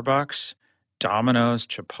Starbucks, Domino's,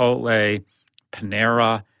 Chipotle,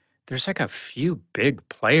 Panera. There's like a few big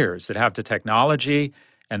players that have the technology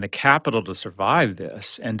and the capital to survive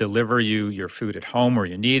this and deliver you your food at home where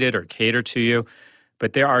you need it or cater to you.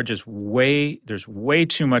 But there's way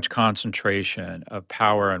too much concentration of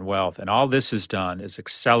power and wealth. And all this has done is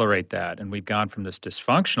accelerate that. And we've gone from this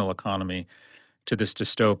dysfunctional economy to this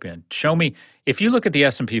dystopian. Show me, if you look at the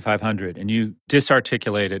S&P 500 and you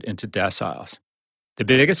disarticulate it into deciles, the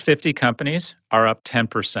biggest 50 companies are up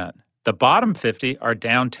 10%. The bottom 50 are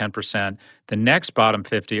down 10%. The next bottom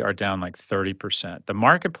 50 are down like 30%. The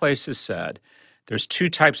marketplace has said there's 2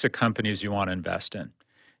 types of companies you want to invest in.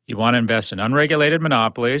 You want to invest in unregulated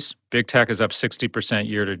monopolies. Big tech is up 60%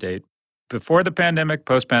 year to date. Before the pandemic,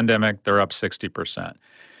 post-pandemic, they're up 60%.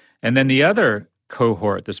 And then the other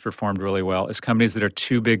cohort that's performed really well is companies that are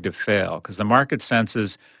too big to fail, because the market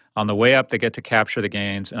senses on the way up, they get to capture the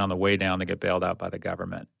gains, and on the way down, they get bailed out by the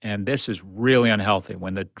government. And this is really unhealthy.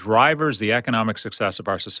 When the drivers, the economic success of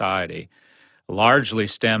our society, largely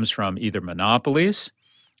stems from either monopolies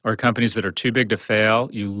or companies that are too big to fail,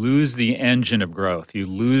 you lose the engine of growth. You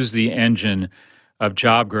lose the engine of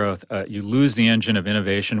job growth. You lose the engine of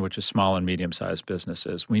innovation, which is small and medium-sized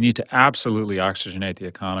businesses. We need to absolutely oxygenate the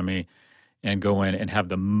economy and go in and have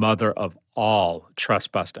the mother of all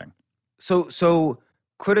trust busting. So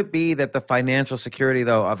could it be that the financial security,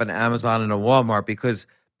 though, of an Amazon and a Walmart, because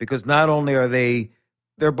not only are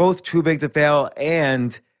they're both too big to fail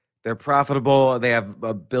and they're profitable, they have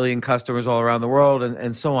 1 billion customers all around the world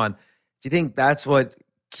and so on. Do you think that's what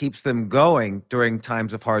keeps them going during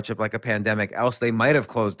times of hardship like a pandemic? Else they might have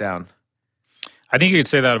closed down. I think you could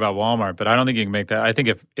say that about Walmart, but I don't think you can make that. I think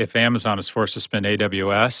if Amazon is forced to spend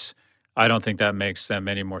AWS, I don't think that makes them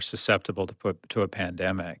any more susceptible to a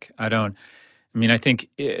pandemic. I think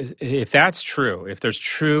if that's true, if there's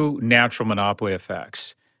true natural monopoly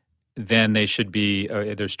effects, then they should be,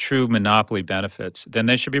 there's true monopoly benefits, then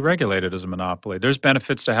they should be regulated as a monopoly. There's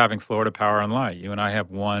benefits to having Florida Power and Light. You and I have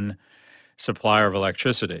one supplier of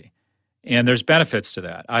electricity, and there's benefits to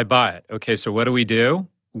that. I buy it. Okay, so what do?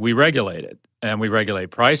 We regulate it, and we regulate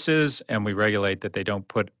prices, and we regulate that they don't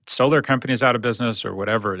put solar companies out of business or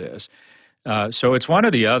whatever it is. So it's one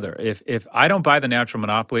or the other. If I don't buy the natural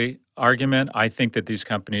monopoly argument, I think that these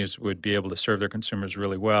companies would be able to serve their consumers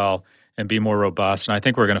really well and be more robust. And I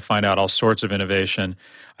think we're going to find out all sorts of innovation.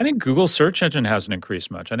 I think Google's search engine hasn't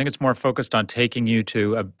increased much. I think it's more focused on taking you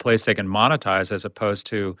to a place they can monetize as opposed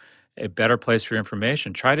to a better place for your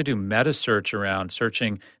information. Try to do meta search around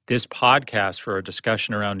searching this podcast for a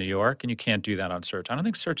discussion around New York, and you can't do that on search. I don't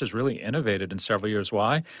think search has really innovated in several years.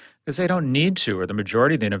 Why? Because they don't need to, or the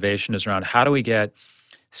majority of the innovation is around how do we get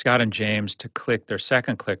Scott and James to click their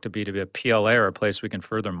second click to be a PLA or a place we can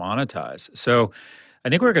further monetize. So I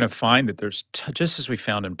think we're going to find that there's, just as we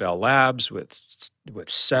found in Bell Labs with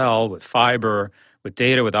cell, with fiber, with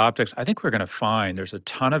data, with optics, I think we're going to find there's a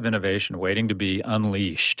ton of innovation waiting to be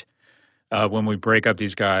unleashed when we break up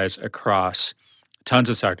these guys across tons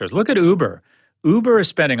of sectors. Look at Uber. Uber is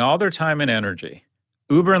spending all their time and energy.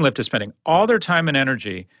 Uber and Lyft is spending all their time and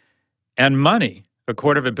energy and money,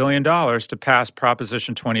 $250 million, to pass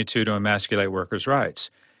Proposition 22 to emasculate workers' rights,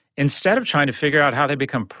 instead of trying to figure out how they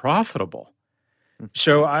become profitable.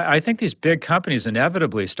 So I think these big companies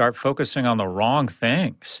inevitably start focusing on the wrong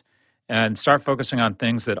things and start focusing on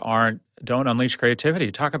things that don't unleash creativity.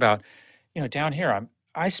 You talk about, down here,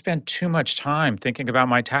 I spend too much time thinking about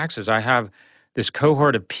my taxes. I have this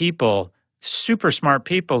cohort of people, super smart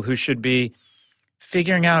people, who should be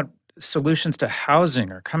figuring out solutions to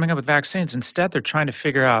housing or coming up with vaccines. Instead, they're trying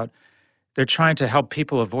to help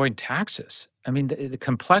people avoid taxes. I mean, the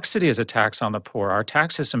complexity is a tax on the poor. Our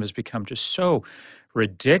tax system has become just so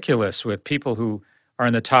ridiculous with people who are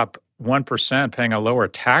in the top 1% paying a lower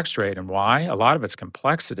tax rate. And why? A lot of it's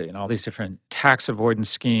complexity and all these different tax avoidance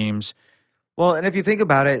schemes. Well, and if you think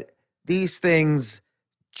about it, these things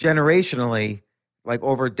generationally, like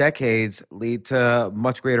over decades, lead to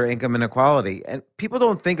much greater income inequality. And people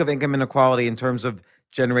don't think of income inequality in terms of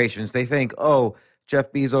generations. They think, oh,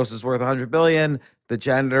 Jeff Bezos is worth $100 billion. The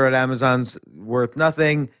janitor at Amazon's worth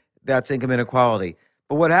nothing. That's income inequality.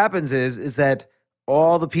 But what happens is that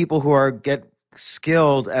all the people who get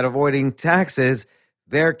skilled at avoiding taxes,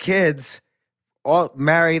 their kids all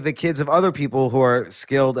marry the kids of other people who are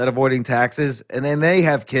skilled at avoiding taxes, and then they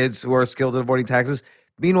have kids who are skilled at avoiding taxes.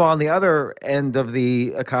 Meanwhile, on the other end of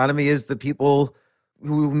the economy is the people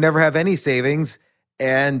who never have any savings,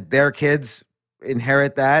 and their kids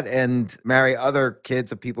inherit that and marry other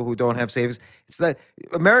kids of people who don't have savings. It's that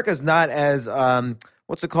America's not as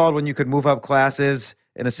what's it called when you could move up classes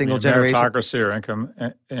in a single generation? Meritocracy or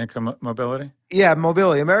income mobility? Yeah,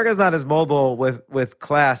 mobility. America's not as mobile with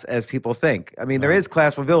class as people think. I mean, there is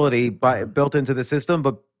class mobility built into the system,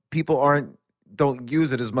 but people don't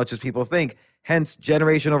use it as much as people think. Hence,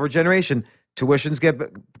 generation over generation, tuitions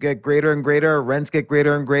get greater and greater, rents get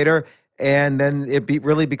greater and greater, and then it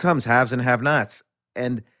really becomes haves and have-nots.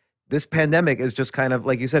 And this pandemic is just kind of,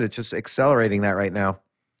 like you said, it's just accelerating that right now.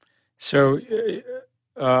 So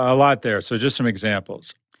a lot there. So just some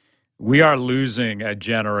examples. We are losing a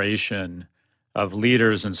generation of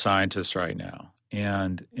leaders and scientists right now.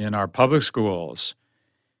 And in our public schools,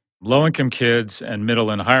 low-income kids and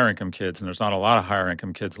middle and higher-income kids, and there's not a lot of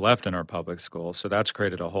higher-income kids left in our public schools, so that's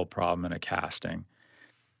created a whole problem in a casting.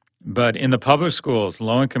 But in the public schools,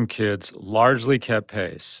 low-income kids largely kept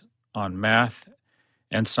pace on math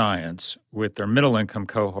and science with their middle-income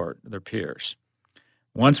cohort, their peers.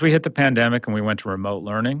 Once we hit the pandemic and we went to remote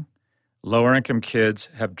learning, lower-income kids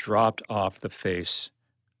have dropped off the face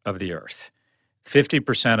of the earth.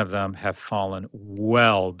 50% of them have fallen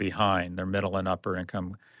well behind their middle and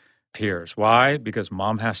upper-income peers. Why? Because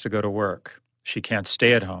mom has to go to work. She can't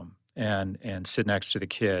stay at home and sit next to the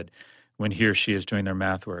kid when he or she is doing their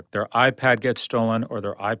math work. Their iPad gets stolen or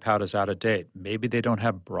their iPad is out of date. Maybe they don't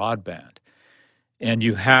have broadband. And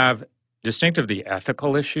you have distinctive the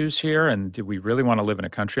ethical issues here, and do we really want to live in a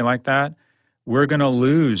country like that? We're going to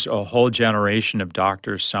lose a whole generation of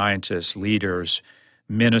doctors, scientists, leaders,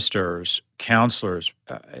 ministers, counselors,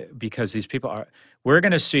 because these people are... We're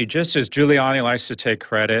going to see, just as Giuliani likes to take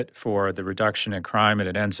credit for the reduction in crime, and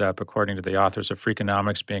it ends up, according to the authors of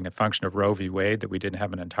Freakonomics, being a function of Roe v. Wade, that we didn't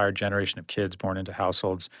have an entire generation of kids born into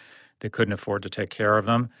households that couldn't afford to take care of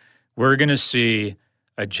them. we're going to see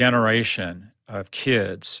a generation of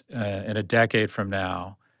kids in a decade from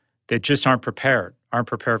now that just aren't prepared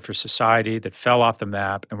for society, that fell off the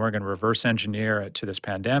map, and we're going to reverse engineer it to this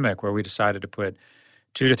pandemic where we decided to put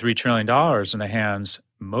 $2 to $3 trillion in the hands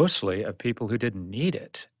mostly of people who didn't need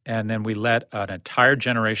it. And then we let an entire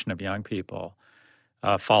generation of young people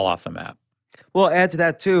fall off the map. Well, add to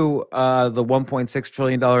that, too, the $1.6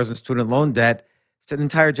 trillion in student loan debt. It's an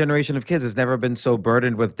entire generation of kids has never been so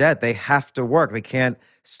burdened with debt. They have to work. They can't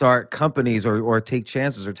start companies or take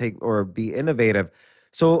chances or be innovative.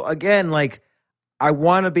 So again, like, I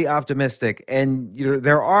want to be optimistic, and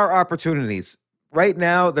there are opportunities. Right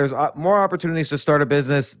now, there's more opportunities to start a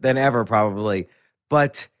business than ever, probably.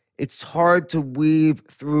 But it's hard to weave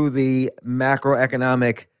through the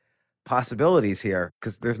macroeconomic possibilities here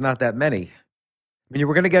because there's not that many. I mean,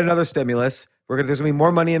 we're going to get another stimulus. There's going to be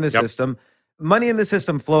more money in the system. Money in the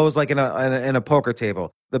system flows like in a poker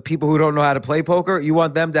table. The people who don't know how to play poker, you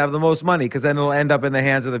want them to have the most money because then it'll end up in the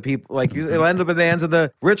hands of the people. It'll end up in the hands of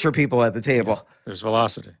the richer people at the table. Yeah, there's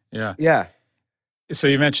velocity. Yeah. Yeah. So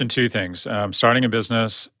you mentioned two things, starting a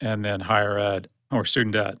business and then higher ed or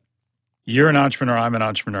student debt. You're an entrepreneur. I'm an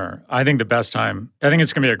entrepreneur. I think it's going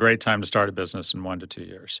to be a great time to start a business in 1 to 2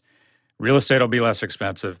 years. Real estate will be less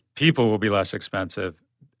expensive. People will be less expensive.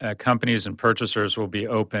 Companies and purchasers will be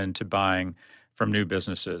open to buying from new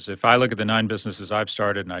businesses. If I look at the 9 businesses I've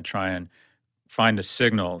started and I try and find the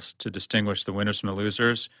signals to distinguish the winners from the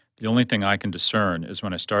losers, the only thing I can discern is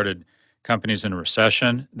when I started companies in a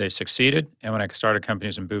recession, they succeeded, and when I started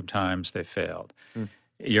companies in boom times, they failed.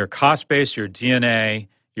 Your cost base, your DNA,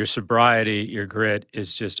 your sobriety, your grit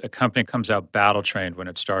is just a company comes out battle-trained when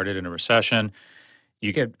it started in a recession.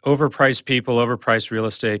 You get overpriced people, overpriced real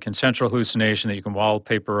estate, consensual hallucination that you can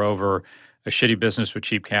wallpaper over a shitty business with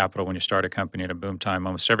cheap capital when you start a company in a boom time.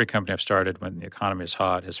 Almost every company I've started when the economy is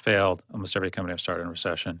hot has failed. Almost every company I've started in a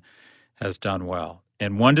recession has done well.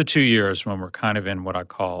 In 1 to 2 years, when we're kind of in what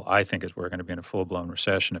I think is we're going to be in a full-blown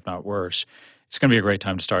recession, if not worse, it's going to be a great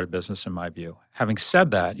time to start a business in my view. Having said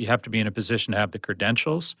that, you have to be in a position to have the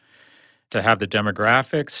credentials, to have the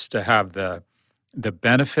demographics, to have the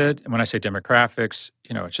benefit. And when I say demographics,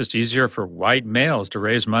 it's just easier for white males to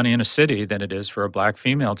raise money in a city than it is for a black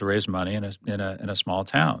female to raise money in a small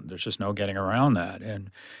town. There's just no getting around that. And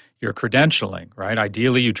your credentialing, right?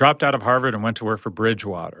 Ideally, you dropped out of Harvard and went to work for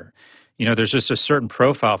Bridgewater. There's just a certain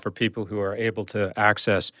profile for people who are able to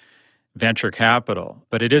access venture capital.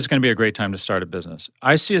 But it is going to be a great time to start a business.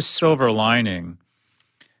 I see a silver lining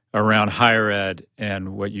around higher ed and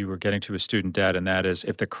what you were getting to with student debt, and that is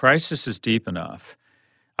if the crisis is deep enough,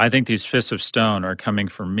 I think these fists of stone are coming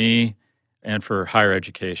for me and for higher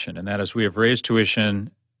education, and that is we have raised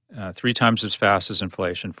tuition 3 times as fast as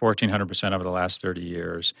inflation, 1,400% over the last 30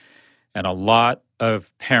 years, and a lot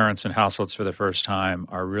of parents and households for the first time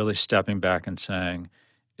are really stepping back and saying,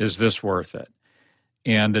 is this worth it?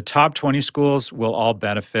 And the top 20 schools will all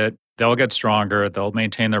benefit. They'll get stronger. They'll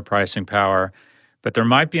maintain their pricing power. But there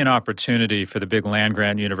might be an opportunity for the big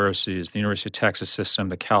land-grant universities, the University of Texas system,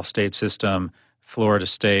 the Cal State system, Florida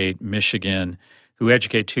State, Michigan, who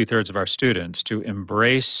educate 2/3 of our students to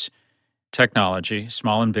embrace technology,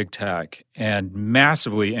 small and big tech, and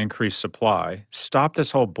massively increase supply. Stop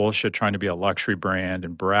this whole bullshit trying to be a luxury brand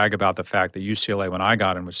and brag about the fact that UCLA, when I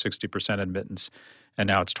got in, was 60% admittance, and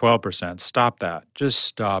now it's 12%. Stop that. Just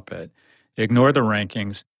stop it. Ignore the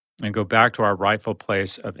rankings and go back to our rightful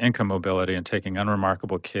place of income mobility and taking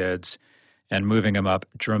unremarkable kids and moving them up,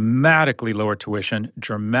 dramatically lower tuition,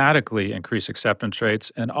 dramatically increase acceptance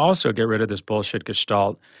rates, and also get rid of this bullshit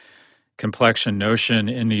Gestalt complexion notion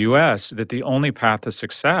in the U.S. that the only path to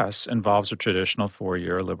success involves a traditional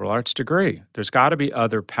 4-year liberal arts degree. There's got to be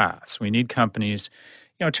other paths. We need companies,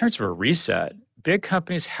 in terms of a reset, big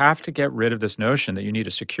companies have to get rid of this notion that you need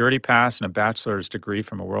a security pass and a bachelor's degree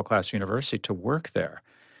from a world-class university to work there.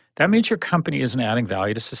 That means your company isn't adding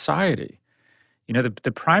value to society.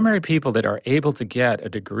 The primary people that are able to get a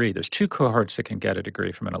degree, there's 2 cohorts that can get a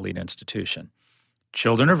degree from an elite institution.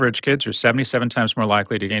 Children of rich kids are 77 times more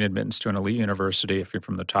likely to gain admittance to an elite university if you're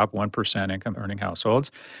from the top 1% income-earning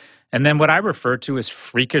households. And then what I refer to as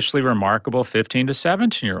freakishly remarkable 15 to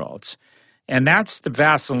 17-year-olds. And that's the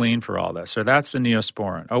Vaseline for all this, or that's the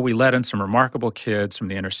Neosporin. Oh, we let in some remarkable kids from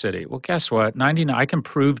the inner city. Well, guess what? I can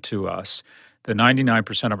prove to us that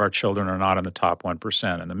 99% of our children are not in the top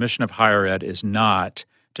 1%. And the mission of higher ed is not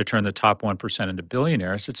to turn the top 1% into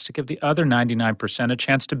billionaires. It's to give the other 99% a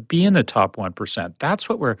chance to be in the top 1%. That's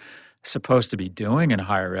what we're supposed to be doing in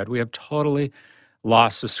higher ed. We have totally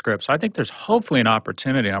lost the script. So I think there's hopefully an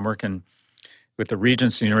opportunity. I'm working with the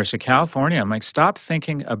Regents of the University of California. I'm like, stop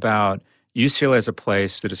thinking about UCLA is a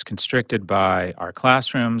place that is constricted by our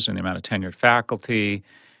classrooms and the amount of tenured faculty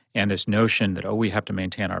and this notion that, we have to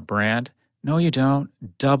maintain our brand. No, you don't.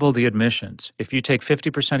 Double the admissions. If you take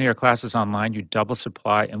 50% of your classes online, you double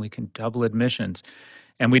supply and we can double admissions.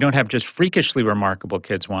 And we don't have just freakishly remarkable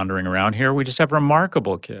kids wandering around here. We just have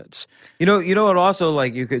remarkable kids. You know what also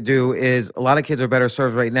like you could do is a lot of kids are better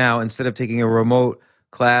served right now instead of taking a remote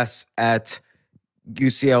class at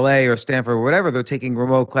UCLA or Stanford or whatever, they're taking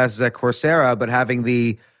remote classes at Coursera, but having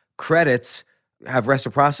the credits have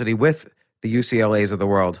reciprocity with the UCLAs of the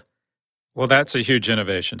world. Well, that's a huge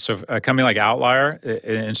innovation. So a company like Outlier, an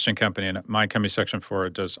interesting company, and my company, Section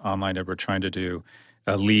 4, does online. We're trying to do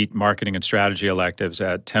elite marketing and strategy electives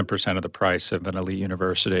at 10% of the price of an elite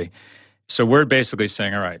university. So we're basically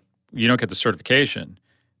saying, all right, you don't get the certification,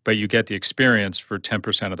 but you get the experience for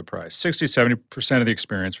 10% of the price, 60, 70% of the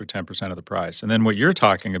experience for 10% of the price. And then what you're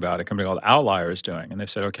talking about, a company called Outlier is doing, and they've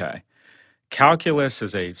said, okay, calculus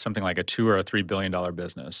is something like a $2 or $3 billion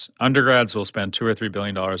business. Undergrads will spend $2 or $3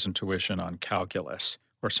 billion in tuition on calculus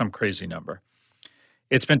or some crazy number.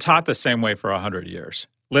 It's been taught the same way for 100 years.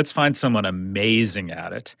 Let's find someone amazing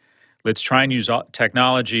at it. Let's try and use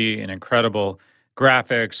technology and incredible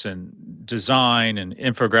graphics and design and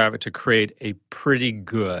infographic to create a pretty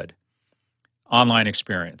good online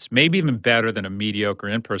experience, maybe even better than a mediocre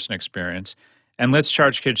in-person experience. And let's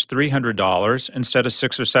charge kids $300 instead of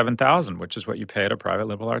 $6,000 or $7,000, which is what you pay at a private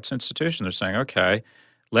liberal arts institution. They're saying, okay,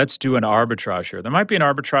 let's do an arbitrage here. There might be an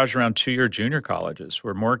arbitrage around 2-year junior colleges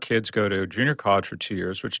where more kids go to junior college for 2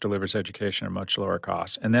 years, which delivers education at much lower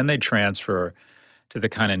cost. And then they transfer to the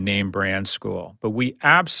kind of name brand school. But we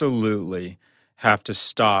absolutely have to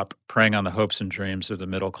stop preying on the hopes and dreams of the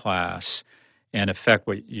middle class and affect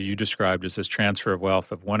what you described as this transfer of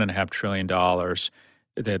wealth of $1.5 trillion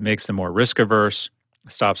that makes them more risk averse,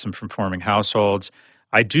 stops them from forming households.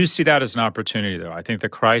 I do see that as an opportunity, though. I think the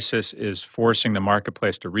crisis is forcing the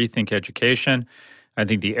marketplace to rethink education. I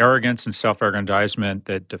think the arrogance and self-aggrandizement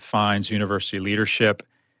that defines university leadership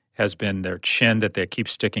has been their chin that they keep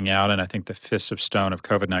sticking out, and I think the fists of stone of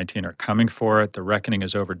COVID-19 are coming for it. The reckoning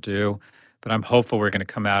is overdue. But I'm hopeful we're going to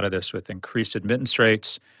come out of this with increased admittance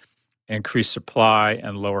rates, increased supply,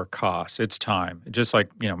 and lower costs. It's time. Just like,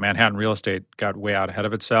 Manhattan real estate got way out ahead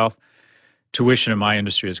of itself, tuition in my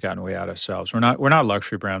industry has gotten way out of ourselves. We're not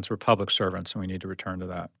luxury brands. We're public servants, and we need to return to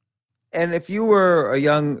that. And if you were a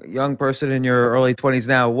young person in your early 20s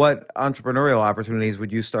now, what entrepreneurial opportunities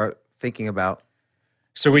would you start thinking about?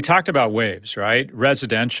 So we talked about waves, right?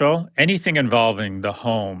 Residential, anything involving the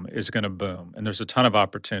home is going to boom, and there's a ton of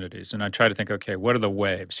opportunities. And I try to think, okay, what are the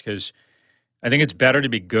waves? Because I think it's better to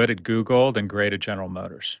be good at Google than great at General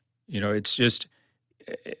Motors. It's just,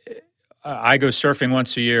 I go surfing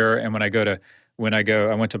once a year, and I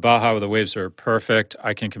went to Baja where the waves are perfect.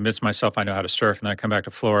 I can convince myself I know how to surf, and then I come back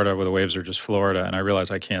to Florida where the waves are just Florida, and I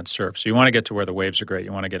realize I can't surf. So you want to get to where the waves are great.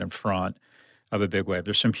 You want to get in front of a big wave.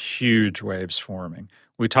 There's some huge waves forming.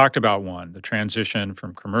 We talked about one, the transition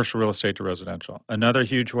from commercial real estate to residential. Another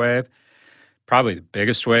huge wave, probably the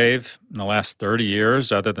biggest wave in the last 30 years,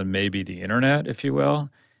 other than maybe the internet, if you will,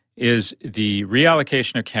 is the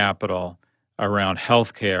reallocation of capital around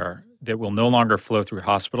healthcare that will no longer flow through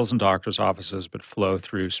hospitals and doctors' offices, but flow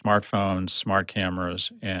through smartphones, smart cameras,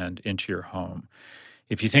 and into your home.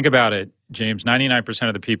 If you think about it, James, 99%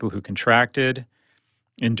 of the people who contracted,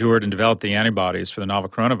 endured, and developed the antibodies for the novel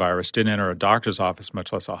coronavirus didn't enter a doctor's office,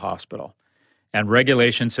 much less a hospital. And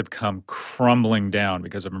regulations have come crumbling down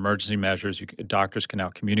because of emergency measures. Doctors can now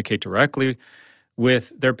communicate directly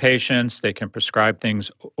with their patients. They can prescribe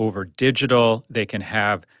things over digital. They can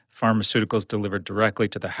have pharmaceuticals delivered directly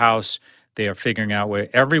to the house. They are figuring out where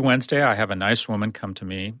every Wednesday I have a nice woman come to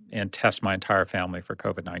me and test my entire family for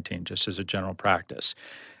COVID-19, just as a general practice.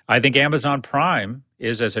 I think Amazon Prime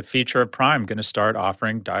is, as a feature of Prime, going to start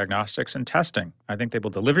offering diagnostics and testing. I think they will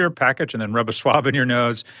deliver your package and then rub a swab in your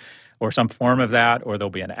nose or some form of that, or there'll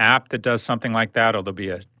be an app that does something like that, or there'll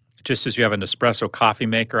be just as you have an espresso coffee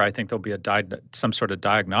maker, I think there'll be some sort of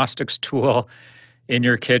diagnostics tool in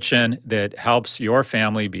your kitchen that helps your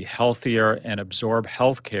family be healthier and absorb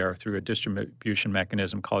healthcare through a distribution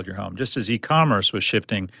mechanism called your home. Just as e-commerce was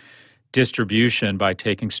shifting distribution by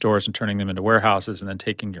taking stores and turning them into warehouses and then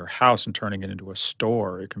taking your house and turning it into a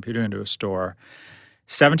store, your computer into a store.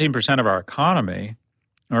 17% of our economy,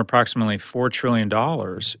 or approximately $4 trillion,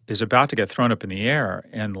 is about to get thrown up in the air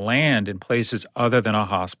and land in places other than a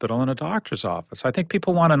hospital and a doctor's office. I think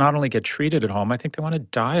people want to not only get treated at home, I think they want to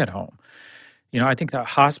die at home. I think that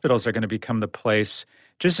hospitals are going to become the place,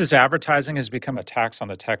 just as advertising has become a tax on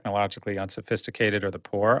the technologically unsophisticated or the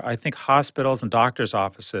poor, I think hospitals and doctors'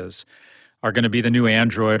 offices are going to be the new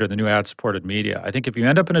Android or the new ad-supported media. I think if you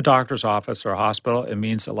end up in a doctor's office or a hospital, it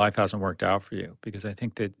means that life hasn't worked out for you, because I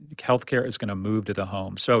think that healthcare is going to move to the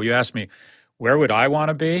home. So you asked me, where would I want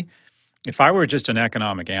to be? If I were just an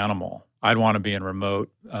economic animal, I'd want to be in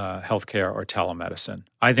remote healthcare or telemedicine.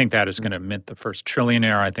 I think that is going to mint the first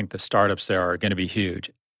trillionaire. I think the startups there are going to be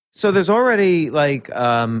huge. So there's already like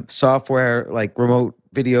software, like remote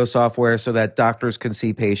video software, so that doctors can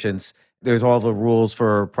see patients. There's all the rules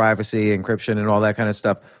for privacy, encryption, and all that kind of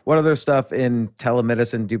stuff. What other stuff in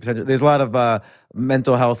telemedicine do you potentially? There's a lot of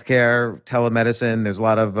mental health care telemedicine. There's a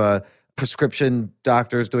lot of prescription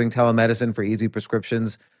doctors doing telemedicine for easy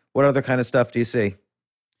prescriptions. What other kind of stuff do you see?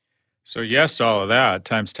 So yes to all of that,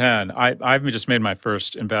 times 10. I've just made my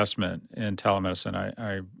first investment in telemedicine.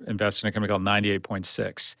 I invested in a company called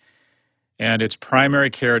 98.6. And it's primary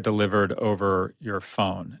care delivered over your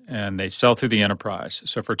phone, and they sell through the enterprise.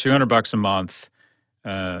 So for $200 a month,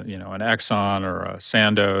 an Exxon or a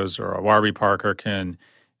Sandoz or a Warby Parker can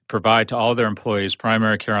provide to all their employees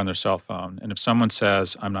primary care on their cell phone. And if someone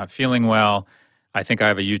says, "I'm not feeling well, I think I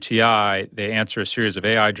have a UTI," they answer a series of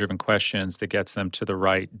AI-driven questions that gets them to the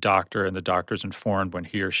right doctor, and the doctor's informed when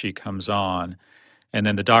he or she comes on. And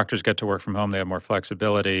then the doctors get to work from home. They have more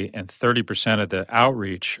flexibility. And 30% of the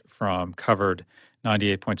outreach from covered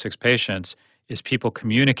 98.6 patients is people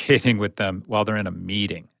communicating with them while they're in a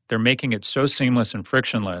meeting. They're making it so seamless and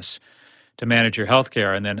frictionless to manage your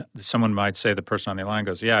healthcare. And then someone might say, the person on the line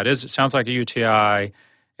goes, "Yeah, it is. It sounds like a UTI.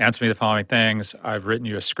 Answer me the following things. I've written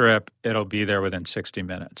you a script. It'll be there within 60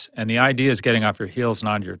 minutes. And the idea is getting off your heels and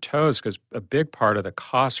onto your toes, because a big part of the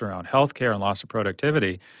costs around healthcare and loss of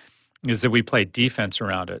productivity is that we play defense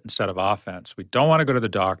around it instead of offense. We don't want to go to the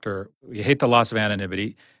doctor. We hate the loss of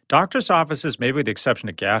anonymity. Doctors' offices, maybe with the exception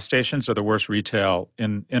of gas stations, are the worst retail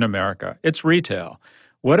in America. It's retail.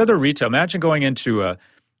 What are the retail? Imagine going into a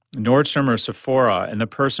Nordstrom or Sephora, and the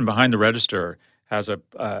person behind the register has a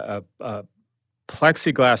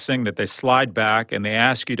plexiglass thing that they slide back, and they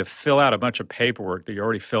ask you to fill out a bunch of paperwork that you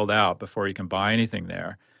already filled out before you can buy anything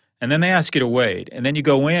there. And then they ask you to wait. And then you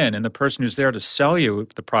go in, and the person who's there to sell you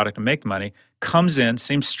the product and make the money comes in,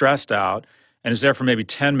 seems stressed out, and is there for maybe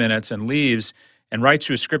 10 minutes and leaves and writes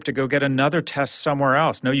you a script to go get another test somewhere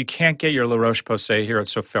else. No, you can't get your La Roche-Posay here at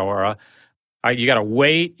Sephora. You got to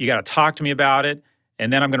wait. You got to talk to me about it.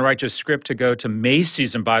 And then I'm going to write you a script to go to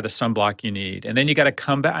Macy's and buy the sunblock you need. And then you got to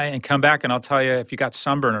come back, and I'll tell you if you got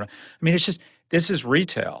sunburn or not. I mean, this is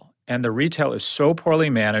retail. And the retail is so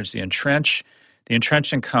poorly managed. The entrenched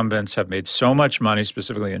incumbents have made so much money,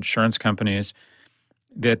 specifically insurance companies,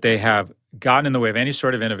 that they have gotten in the way of any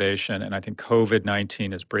sort of innovation. And I think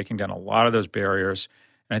COVID-19 is breaking down a lot of those barriers.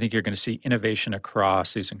 And I think you're going to see innovation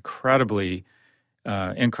across these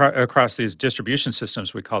across these distribution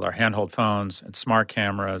systems we call our handheld phones and smart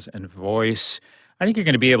cameras and voice. I think you're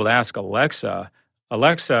going to be able to ask Alexa,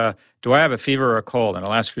 do I have a fever or a cold? And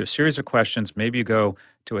it'll ask you a series of questions. Maybe you go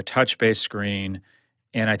to a touch-based screen,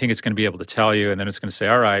 and I think it's going to be able to tell you, and then it's going to say,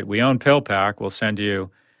 all right, we own PillPack. We'll send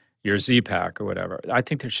you your Z-Pack or whatever. I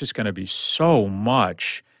think there's just going to be so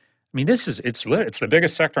much. I mean, it's the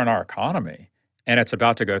biggest sector in our economy, and it's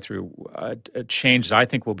about to go through a change that I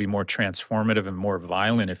think will be more transformative and more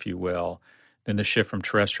violent, if you will, than the shift from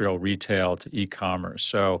terrestrial retail to e-commerce.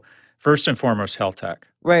 So first and foremost, health tech.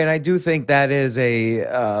 Right, and I do think that is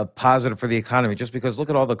a positive for the economy, just because look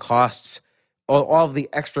at all the costs, all of the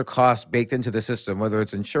extra costs baked into the system, whether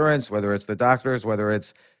it's insurance, whether it's the doctors, whether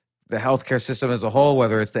it's the healthcare system as a whole,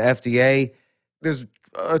 whether it's the FDA. There's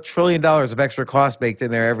 $1 trillion of extra costs baked in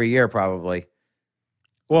there every year, probably.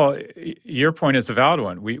 Well, your point is the valid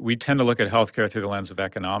one. We tend to look at healthcare through the lens of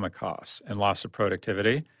economic costs and loss of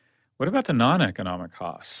productivity. What about the non-economic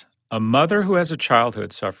costs? A mother who has a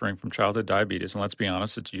childhood suffering from childhood diabetes, and let's be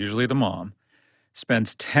honest, it's usually the mom,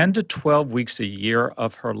 spends 10 to 12 weeks a year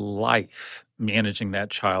of her life managing that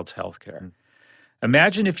child's health care.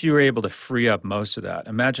 Imagine if you were able to free up most of that.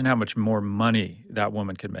 Imagine how much more money that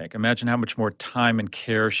woman could make. Imagine how much more time and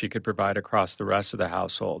care she could provide across the rest of the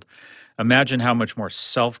household. Imagine how much more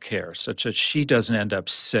self-care, such that she doesn't end up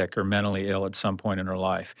sick or mentally ill at some point in her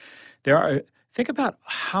life. Think about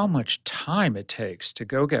how much time it takes to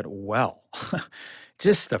go get well.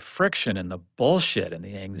 Just the friction and the bullshit and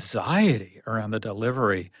the anxiety around the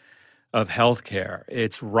delivery of healthcare.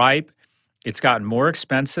 It's ripe. It's gotten more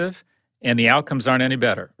expensive, and the outcomes aren't any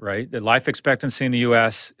better, right? The life expectancy in the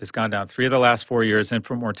U.S. has gone down 3 of the last 4 years.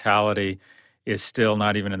 Infant mortality is still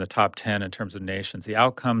not even in the top 10 in terms of nations. The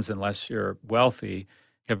outcomes, unless you're wealthy,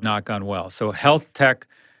 have not gone well. So health tech,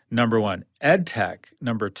 number one. Ed tech,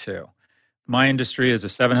 number two. My industry is a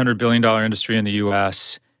 $700 billion industry in the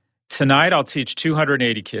U.S. Tonight, I'll teach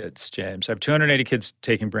 280 kids, James. I have 280 kids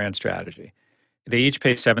taking brand strategy. They each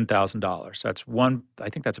pay $7,000. I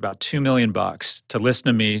think that's about $2 million to listen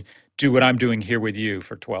to me do what I'm doing here with you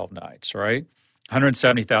for 12 nights, right?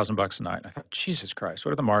 $170,000 a night. I thought, Jesus Christ,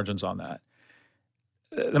 what are the margins on that?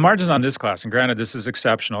 The margins on this class, and granted, this is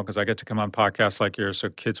exceptional because I get to come on podcasts like yours, so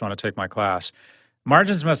kids want to take my class.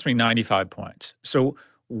 Margins must be 95 points. So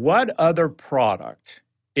what other product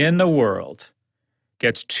in the world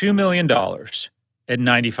gets $2 million at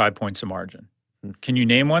 95 points of margin? Can you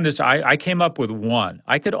name one? I came up with one.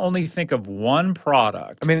 I could only think of one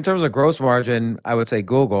product. I mean, in terms of gross margin, I would say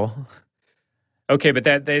Google. Okay, but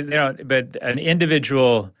but an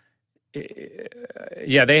individual,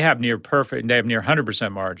 they have near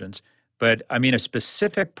 100% margins. But I mean, a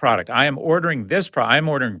specific product. I am ordering this product. I am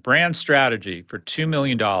ordering brand strategy for $2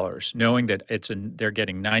 million, knowing that they're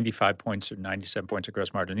getting 95 points or 97 points of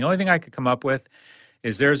gross margin. The only thing I could come up with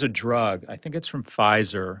is there's a drug. I think it's from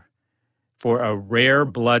Pfizer, for a rare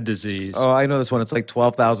blood disease. Oh, I know this one. It's like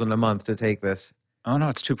 $12,000 a month to take this. Oh no,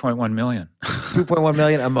 it's 2.1 million. 2.1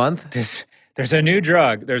 million a month? There's a new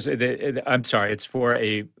drug. I'm sorry, it's for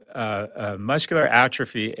a muscular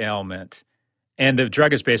atrophy ailment, and the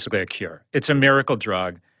drug is basically a cure. It's a miracle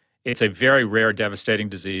drug. It's a very rare, devastating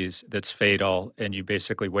disease that's fatal, and you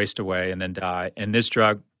basically waste away and then die. And this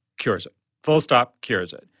drug cures it. Full stop,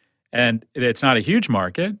 cures it. And it's not a huge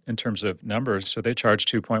market in terms of numbers, so they charge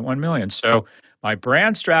 $2.1 million. So my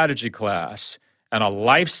brand strategy class and a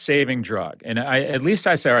life-saving drug, and at least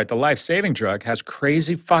I say, all right, the life-saving drug has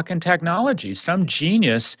crazy fucking technology. Some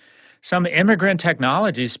genius, some immigrant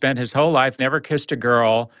technology spent his whole life, never kissed a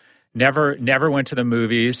girl, never went to the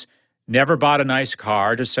movies, never bought a nice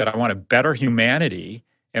car, just said, I want to better humanity,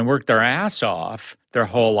 and worked their ass off their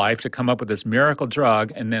whole life to come up with this miracle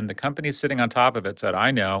drug. And then the company sitting on top of it said,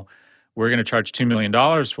 I know, we're going to charge $2 million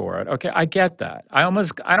for it. Okay, I get that. I don't want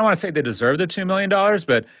to say they deserve the $2 million,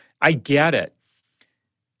 but I get it.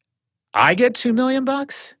 I get $2 million.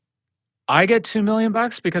 I get $2 million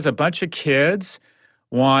because a bunch of kids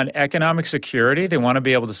want economic security. They want to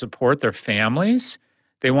be able to support their families.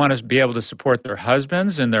 They want to be able to support their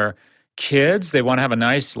husbands and their kids. They want to have a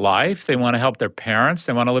nice life. They want to help their parents.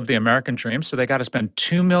 They want to live the American dream. So they got to spend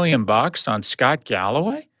 $2 million on Scott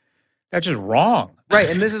Galloway? That's just wrong. Right.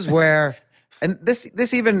 And this is where, and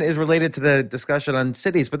this even is related to the discussion on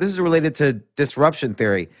cities, but this is related to disruption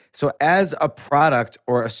theory. So as a product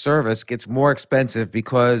or a service gets more expensive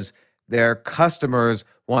because their customers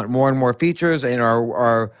want more and more features and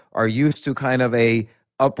are used to kind of a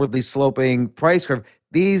upwardly sloping price curve,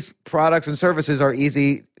 these products and services are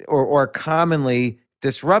easy or commonly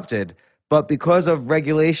disrupted. But because of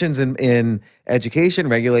regulations in education,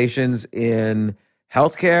 regulations in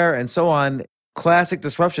healthcare, and so on, classic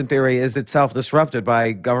disruption theory is itself disrupted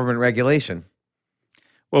by government regulation.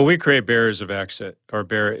 Well, we create barriers of exit,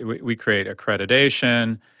 we create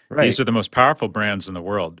accreditation. Right. These are the most powerful brands in the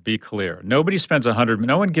world, to be clear. Nobody spends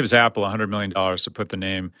no one gives Apple $100 million to put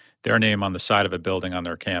their name on the side of a building on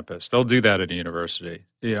their campus. They'll do that at a university.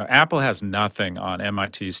 You know, Apple has nothing on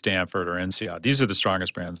MIT, Stanford, or NCI. These are the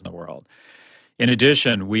strongest brands in the world. In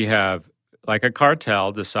addition, we have, like a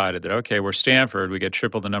cartel, decided that, okay, we're Stanford, we get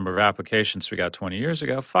triple the number of applications we got 20 years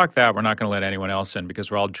ago. Fuck that, we're not going to let anyone else in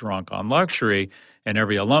because we're all drunk on luxury, and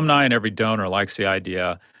every alumni and every donor likes the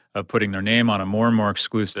idea of putting their name on a more and more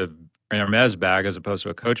exclusive Hermes bag as opposed to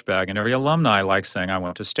a Coach bag, and every alumni likes saying, I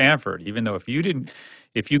went to Stanford, even though if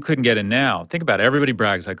you couldn't get in now, think about it, everybody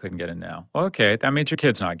brags I couldn't get in now. Well, okay, that means your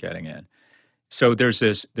kid's not getting in. So there's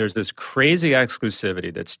this crazy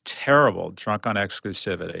exclusivity that's terrible, drunk on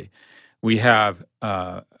exclusivity. We have,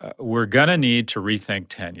 we're going to need to rethink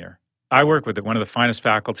tenure. I work with one of the finest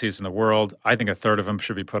faculties in the world. I think a third of them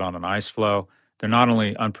should be put on an ice flow. They're not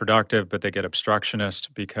only unproductive, but they get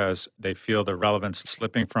obstructionist because they feel the relevance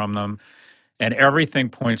slipping from them. And everything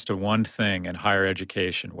points to one thing in higher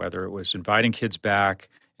education, whether it was inviting kids back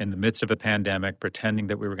in the midst of a pandemic, pretending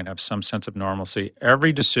that we were going to have some sense of normalcy.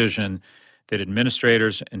 Every decision that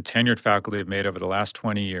administrators and tenured faculty have made over the last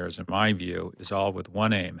 20 years, in my view, is all with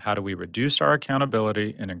one aim. How do we reduce our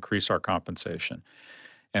accountability and increase our compensation?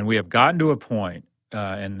 And we have gotten to a point,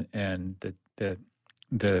 and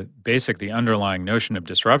the underlying notion of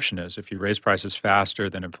disruption is if you raise prices faster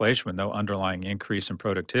than inflation with no underlying increase in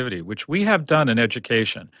productivity, which we have done in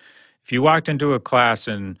education. If you walked into a class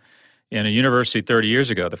in a university 30 years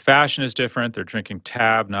ago, the fashion is different. They're drinking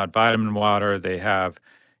Tab, not vitamin water. They have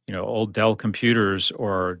old Dell computers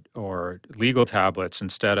or legal tablets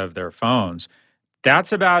instead of their phones.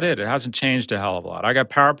 That's about it. It hasn't changed a hell of a lot. I got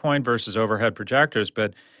PowerPoint versus overhead projectors,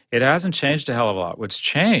 but it hasn't changed a hell of a lot. What's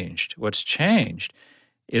changed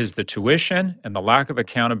is the tuition and the lack of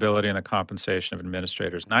accountability and the compensation of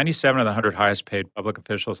administrators. 97 of the 100 highest paid public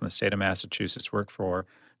officials in the state of Massachusetts work for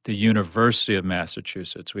the University of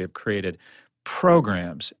Massachusetts. We have created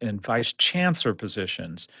programs and vice chancellor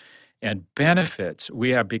positions and benefits. We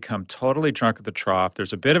have become totally drunk at the trough.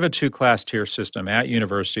 There's a bit of a two-class tier system at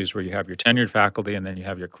universities where you have your tenured faculty and then you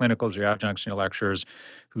have your clinicals, your adjuncts, and your lecturers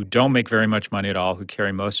who don't make very much money at all, who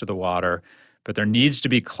carry most of the water. But there needs to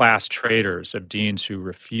be class traders of deans who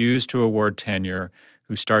refuse to award tenure,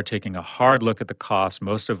 who start taking a hard look at the costs,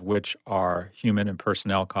 most of which are human and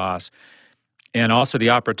personnel costs. And also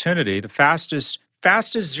the opportunity, the fastest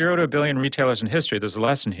 0 to a billion retailers in history, there's a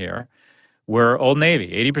lesson here, were Old Navy,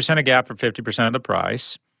 80% of Gap for 50% of the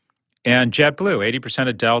price, and JetBlue, 80%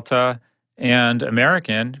 of Delta, and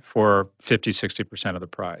American for 50, 60% of the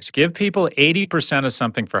price. Give people 80% of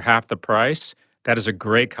something for half the price. That is a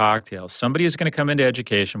great cocktail. Somebody is going to come into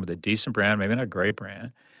education with a decent brand, maybe not a great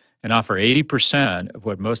brand, and offer 80% of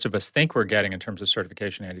what most of us think we're getting in terms of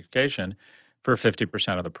certification and education for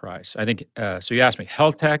 50% of the price. I think, so you asked me,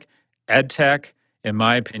 health tech, ed tech, in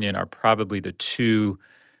my opinion, are probably the two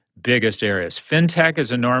biggest areas. Fintech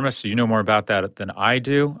is enormous. So you know more about that than I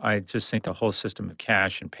do. I just think the whole system of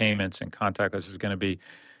cash and payments and contactless is going to be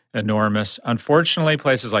enormous. Unfortunately,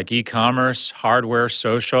 places like e-commerce, hardware,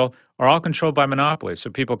 social are all controlled by monopolies.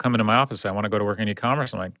 So people come into my office and say, I want to go to work in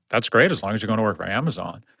e-commerce. I'm like, that's great as long as you're going to work for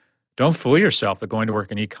Amazon. Don't fool yourself that going to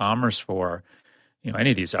work in e-commerce for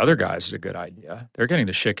any of these other guys is a good idea. They're getting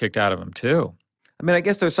the shit kicked out of them too. I mean, I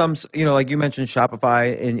guess there's some, like you mentioned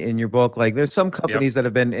Shopify in your book, like there's some companies that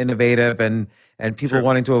have been innovative and people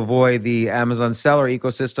wanting to avoid the Amazon seller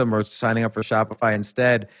ecosystem or signing up for Shopify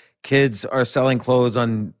instead. Kids are selling clothes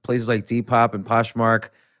on places like Depop and Poshmark.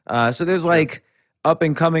 So there's like up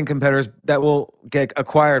and coming competitors that will get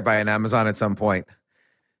acquired by an Amazon at some point.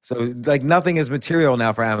 So like nothing is material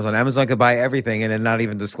now for Amazon. Amazon could buy everything and then not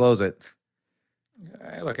even disclose it.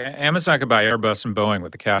 Look, Amazon could buy Airbus and Boeing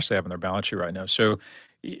with the cash they have on their balance sheet right now. So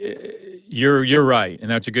you're right, and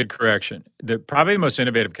that's a good correction. Probably the most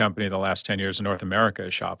innovative company in the last 10 years in North America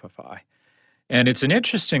is Shopify. And it's an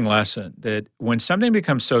interesting lesson that when something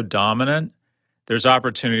becomes so dominant, there's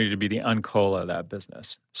opportunity to be the Uncola of that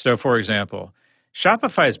business. So, for example,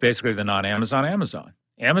 Shopify is basically the non-Amazon Amazon.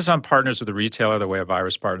 Amazon partners with the retailer the way a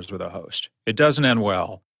virus partners with a host. It doesn't end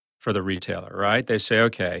well for the retailer, right? They say,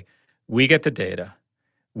 okay, we get the data.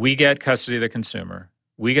 We get custody of the consumer.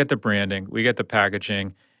 We get the branding. We get the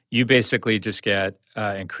packaging. You basically just get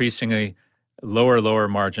increasingly lower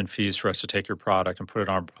margin fees for us to take your product and put it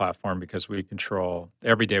on our platform because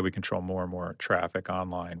every day we control more and more traffic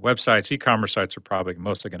online. Websites, e-commerce sites are probably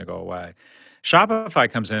mostly going to go away. Shopify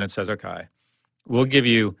comes in and says, okay, we'll give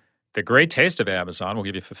you the great taste of Amazon. We'll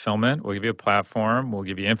give you fulfillment. We'll give you a platform. We'll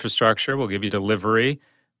give you infrastructure. We'll give you delivery.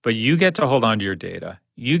 But you get to hold on to your data.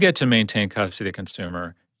 You get to maintain custody of the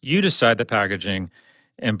consumer. You decide the packaging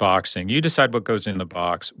and boxing. You decide what goes in the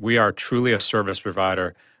box. We are truly a service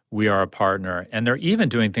provider. We are a partner. And they're even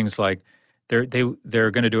doing things like they're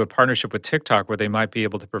going to do a partnership with TikTok where they might be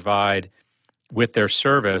able to provide with their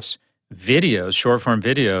service videos, short-form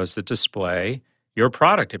videos that display your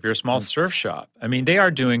product if you're a small surf shop. I mean, they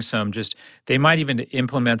are doing they might even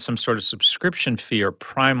implement some sort of subscription fee or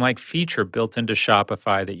Prime-like feature built into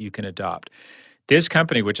Shopify that you can adopt. This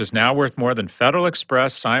company, which is now worth more than Federal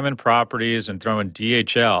Express, Simon Properties, and throw in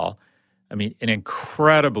DHL, I mean, an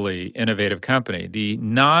incredibly innovative company. The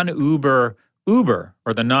non-Uber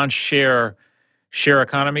or the non-share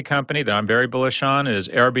economy company that I'm very bullish on is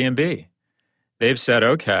Airbnb. They've said,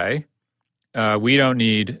 okay, they have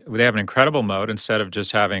an incredible moat. Instead of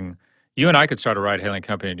just having, you and I could start a ride-hailing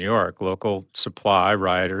company in New York, local supply,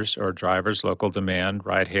 riders or drivers, local demand,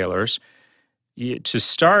 ride-hailers. To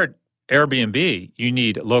start Airbnb, you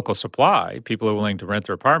need local supply, people are willing to rent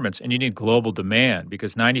their apartments, and you need global demand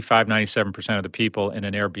because 95, 97% of the people in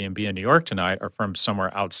an Airbnb in New York tonight are from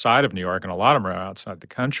somewhere outside of New York, and a lot of them are outside the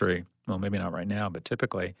country. Well, maybe not right now, but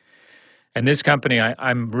typically. And this company,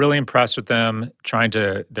 I'm really impressed with them.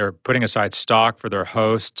 They're putting aside stock for their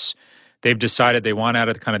hosts. They've decided they want out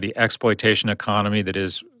of kind of the exploitation economy that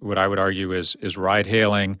is what I would argue is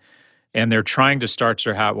ride-hailing. And they're trying to starch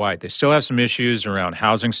their hat white. They still have some issues around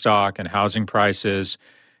housing stock and housing prices.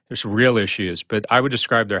 There's real issues, but I would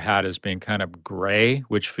describe their hat as being kind of gray,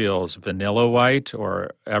 which feels vanilla white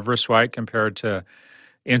or Everest white compared to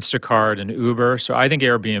Instacart and Uber. So I think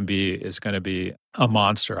Airbnb is going to be a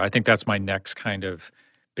monster. I think that's my next kind of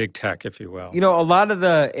big tech, if you will. A lot of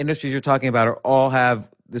the industries you're talking about all have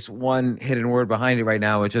this one hidden word behind it right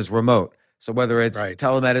now, which is remote. So whether it's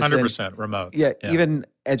telemedicine, 100% remote. Yeah, even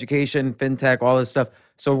education, fintech, all this stuff.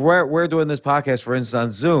 So we're doing this podcast, for instance,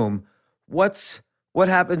 on Zoom. What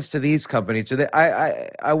happens to these companies? Do they?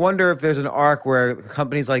 I wonder if there's an arc where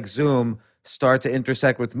companies like Zoom start to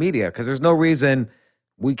intersect with media, because there's no reason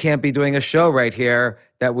we can't be doing a show right here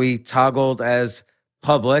that we toggled as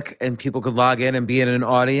public and people could log in and be in an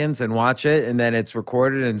audience and watch it, and then it's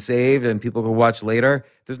recorded and saved and people could watch later.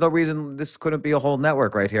 There's no reason this couldn't be a whole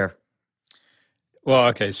network right here. Well,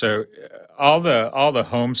 okay, so all the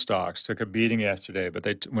home stocks took a beating yesterday,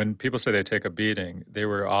 but when people say they take a beating, they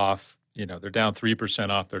were off. They're down 3%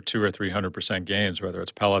 off their 200 or 300% gains, whether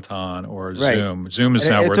it's Peloton or Right. Zoom. Zoom is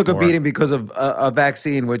And now it worth took a more. beating because of a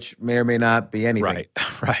vaccine, which may or may not be anything.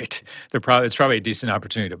 Right. It's probably a decent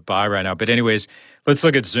opportunity to buy right now. But anyways, let's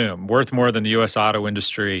look at Zoom. Worth more than the U.S. auto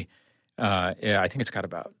industry. I think it's got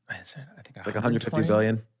about Like 150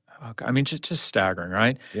 billion. Okay. I mean, just staggering,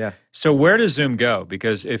 right? Yeah. So where does Zoom go?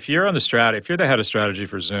 Because if you're the head of strategy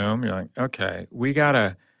for Zoom, you're like, okay, we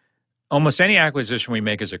gotta. Almost any acquisition we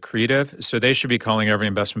make is accretive, so they should be calling every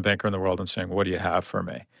investment banker in the world and saying, what do you have for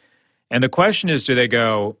me? And the question is, do they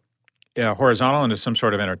go horizontal into some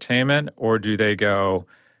sort of entertainment, or do they go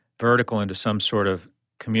vertical into some sort of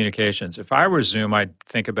communications? If I were Zoom, I'd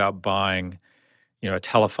think about buying, a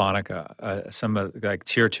Telefonica, some of like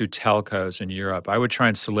tier 2 telcos in Europe. I would try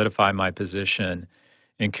and solidify my position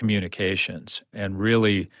in communications and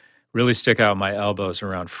really stick out my elbows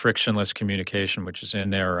around frictionless communication, which is in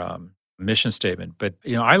their mission statement. But,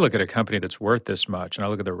 I look at a company that's worth this much and I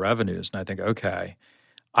look at the revenues and I think, okay,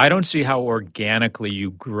 I don't see how organically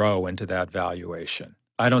you grow into that valuation.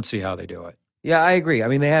 I don't see how they do it. Yeah, I agree. I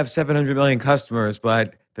mean, they have 700 million customers,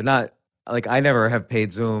 but they're not, like, I never have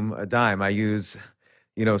paid Zoom a dime. I use,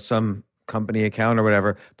 some company account or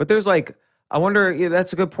whatever. But there's I wonder,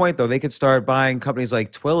 that's a good point though. They could start buying companies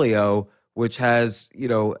like Twilio, which has,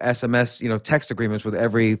 SMS, text agreements with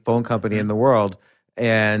every phone company in the world,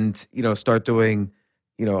 and, start doing,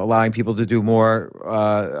 allowing people to do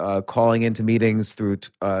more calling into meetings through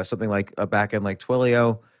something like a backend like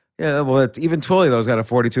Twilio. Yeah, well, even Twilio's got a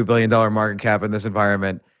 $42 billion market cap in this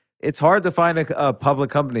environment. It's hard to find a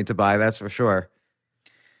public company to buy, that's for sure.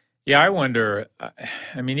 Yeah, I wonder,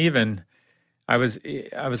 I mean, even I was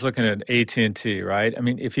looking at AT&T, right? I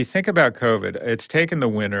mean, if you think about COVID, it's taken the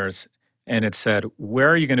winners and it said, where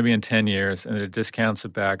are you going to be in 10 years? And it discounts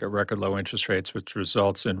it back at record low interest rates, which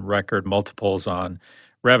results in record multiples on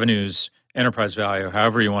revenues, enterprise value,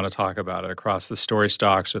 however you want to talk about it, across the story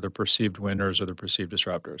stocks or the perceived winners or the perceived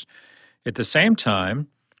disruptors. At the same time,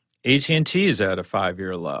 AT&T is at a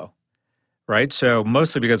 5-year low, right? So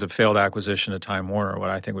mostly because of failed acquisition of Time Warner,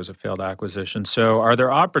 what I think was a failed acquisition. So are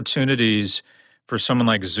there opportunities for someone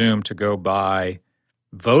like Zoom to go buy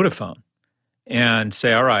Vodafone and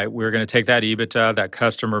say, all right, we're going to take that EBITDA, that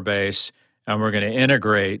customer base, and we're going to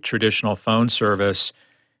integrate traditional phone service?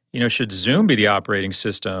 Should Zoom be the operating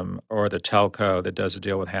system or the telco that does a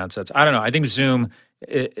deal with handsets? I don't know. I think Zoom,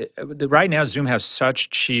 right now, Zoom has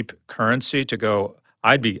such cheap currency to go,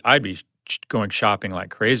 I'd be going shopping like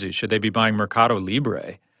crazy. Should they be buying Mercado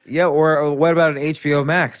Libre? Yeah, or what about an HBO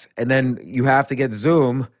Max? And then you have to get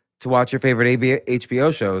Zoom to watch your favorite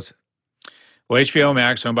HBO shows. Well, HBO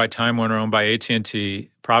Max, owned by Time Warner, owned by AT&T,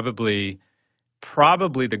 probably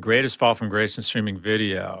the greatest fall from grace in streaming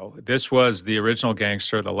video. This was the original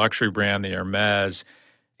gangster, the luxury brand, the Hermes.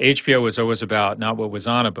 HBO was always about not what was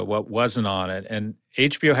on it, but what wasn't on it. And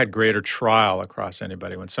HBO had greater trial across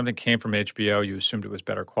anybody. When something came from HBO, you assumed it was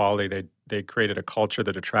better quality. They created a culture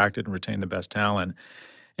that attracted and retained the best talent.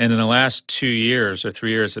 And in the last 2 years or 3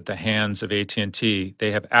 years at the hands of AT&T,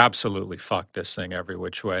 they have absolutely fucked this thing every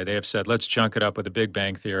which way. They have said, let's junk it up with a Big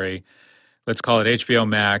Bang Theory. Let's call it HBO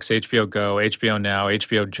Max, HBO Go, HBO Now,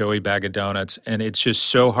 HBO Joey Bag of Donuts. And it's just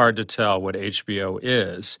so hard to tell what HBO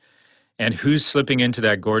is. And who's slipping into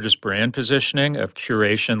that gorgeous brand positioning of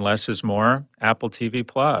curation, less is more? Apple TV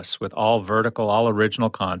Plus, with all vertical, all original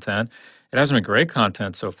content. It hasn't been great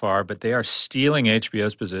content so far, but they are stealing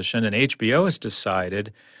HBO's position. And HBO has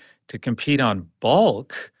decided to compete on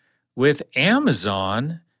bulk with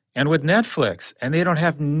Amazon and with Netflix. And they don't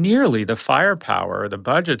have nearly the firepower or the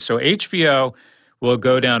budget. So HBO will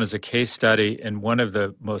go down as a case study in one of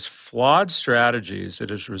the most flawed strategies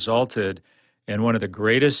that has resulted in one of the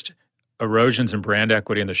greatest erosions in brand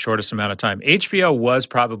equity in the shortest amount of time. HBO was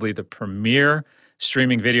probably the premier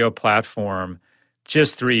streaming video platform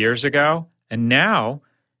just 3 years ago, and now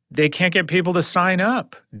they can't get people to sign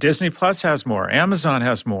up. Disney Plus has more, Amazon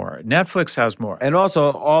has more, Netflix has more. And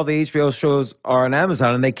also, all the HBO shows are on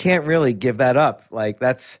Amazon, and they can't really give that up. Like,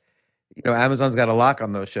 that's, Amazon's got a lock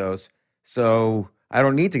on those shows. So I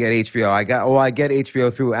don't need to get HBO. I get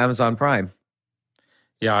HBO through Amazon Prime.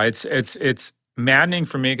 Yeah, it's maddening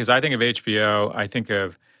for me because I think of HBO, I think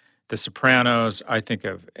of The Sopranos, I think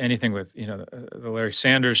of anything with, the Larry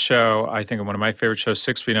Sanders Show, I think of one of my favorite shows,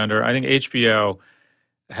 6 Feet Under. I think HBO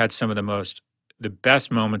had some of the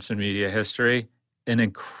best moments in media history, an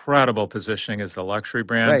incredible positioning as the luxury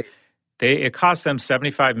brand. Right. It cost them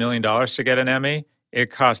 $75 million to get an Emmy. It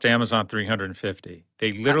cost Amazon $350.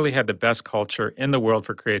 They literally had the best culture in the world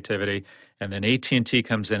for creativity. And then AT&T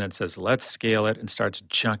comes in and says, let's scale it, and starts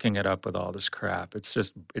junking it up with all this crap. It's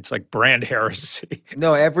like brand heresy.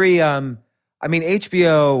 No, HBO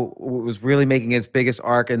was really making its biggest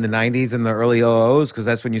arc in the 90s and the early 00s, because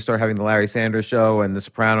that's when you start having the Larry Sanders Show and the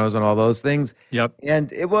Sopranos and all those things. Yep.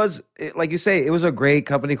 And like you say, it was a great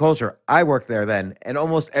company culture. I worked there then, and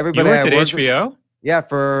almost everybody You worked I at worked HBO? With, yeah,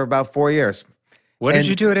 for about 4 years. What did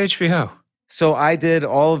you do at HBO? So I did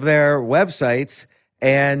all of their websites,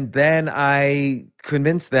 and then I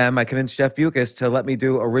convinced Jeff Bewkes to let me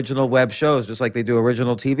do original web shows, just like they do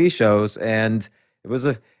original TV shows. And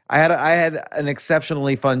I had an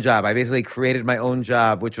exceptionally fun job. I basically created my own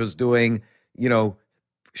job, which was doing,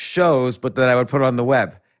 shows, but that I would put on the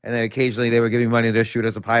web. And then occasionally they would give me money to shoot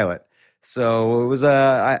as a pilot. So it was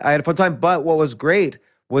I had a fun time. But what was great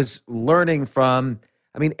was learning from,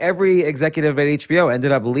 every executive at HBO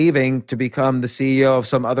ended up leaving to become the CEO of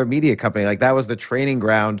some other media company. Like, that was the training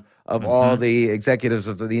ground of all the executives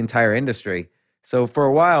of the entire industry. So for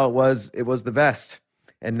a while it was the best.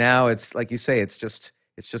 And now it's, like you say, it's just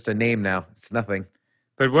a name now. It's nothing.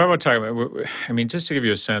 But what we're talking about, just to give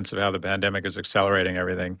you a sense of how the pandemic is accelerating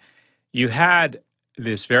everything, you had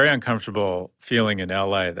this very uncomfortable feeling in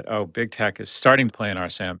LA that, big tech is starting to play in our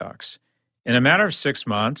sandbox. In a matter of 6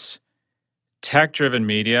 months, tech-driven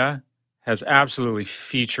media has absolutely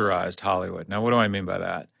featurized Hollywood. Now, what do I mean by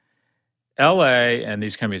that? LA and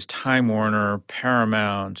these companies, Time Warner,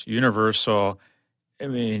 Paramount, Universal,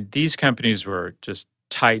 these companies were just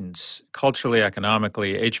titans, culturally,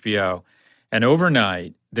 economically, HBO. And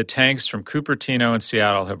overnight, the tanks from Cupertino and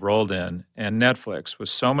Seattle have rolled in, and Netflix, with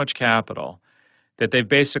so much capital, that they've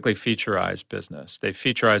basically featurized business. They've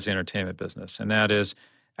featurized the entertainment business. And that is,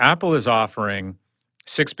 Apple is offering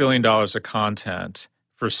 $6 billion of content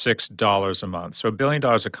for $6 a month. So $1 billion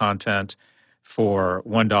of content for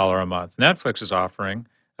 $1 a month. Netflix is offering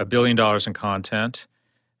 $1 billion in content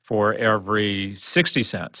for every 60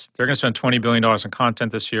 cents. They're going to spend $20 billion in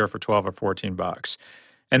content this year for 12 or 14 bucks.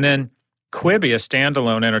 And then Quibi, a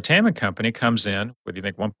standalone entertainment company, comes in with,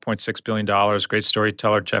 $1.6 billion, great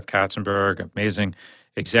storyteller Jeff Katzenberg, amazing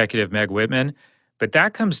executive Meg Whitman. But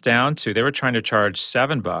that comes down to, they were trying to charge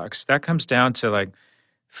 $7. That comes down to like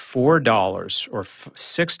 $4 or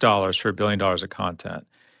 $6 for $1 billion of content,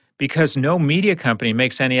 because no media company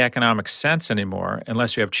makes any economic sense anymore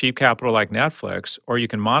unless you have cheap capital like Netflix, or you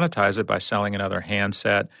can monetize it by selling another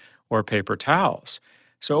handset or paper towels.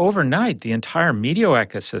 So overnight, the entire media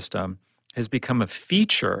ecosystem has become a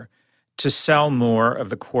feature to sell more of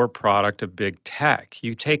the core product of big tech.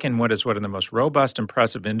 You take in what is one of the most robust,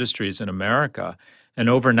 impressive industries in America, and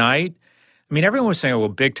overnight, everyone was saying, well,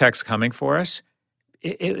 big tech's coming for us.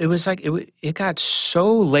 It was like it got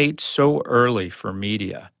so late, so early for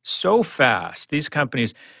media, so fast. These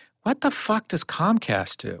companies, what the fuck does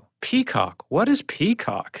Comcast do? Peacock, what is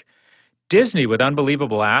Peacock? Disney, with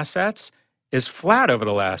unbelievable assets, is flat over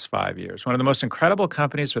the last 5 years. One of the most incredible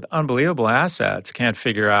companies with unbelievable assets can't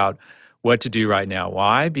figure out what to do right now.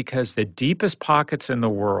 Why? Because the deepest pockets in the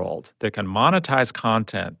world that can monetize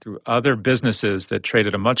content through other businesses that trade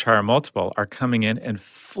at a much higher multiple are coming in and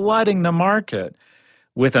flooding the market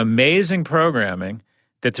with amazing programming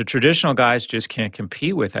that the traditional guys just can't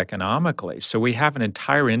compete with economically. So we have an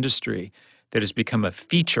entire industry that has become a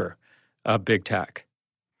feature of big tech.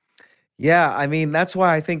 Yeah, that's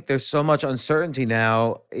why I think there's so much uncertainty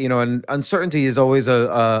now. And uncertainty is always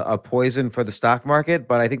a poison for the stock market,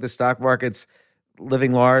 but I think the stock market's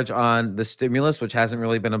living large on the stimulus, which hasn't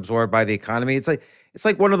really been absorbed by the economy. It's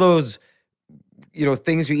like one of those,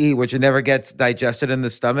 things you eat which never gets digested in the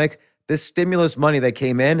stomach. This stimulus money that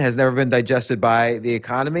came in has never been digested by the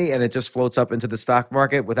economy, and it just floats up into the stock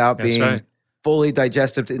market without being fully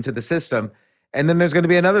digested into the system. And then there's going to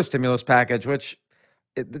be another stimulus package, which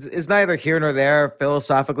is neither here nor there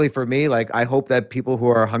philosophically for me. Like, I hope that people who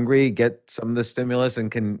are hungry get some of the stimulus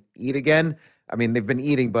and can eat again. They've been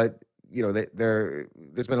eating, but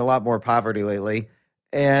there's been a lot more poverty lately.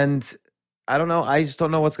 And I don't know. I just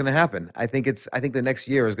don't know what's going to happen. I think the next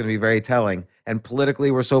year is going to be very telling. And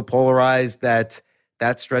politically, we're so polarized that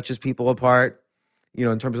stretches people apart.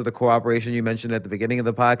 In terms of the cooperation you mentioned at the beginning of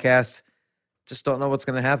the podcast, just don't know what's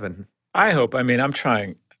going to happen. I hope. I'm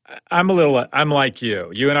trying. I'm like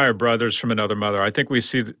you. You and I are brothers from another mother. I think we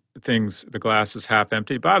see the glass is half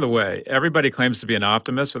empty. By the way, everybody claims to be an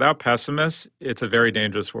optimist. Without pessimists, it's a very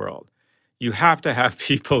dangerous world. You have to have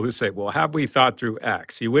people who say, well, have we thought through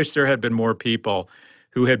X? You wish there had been more people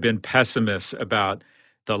who had been pessimists about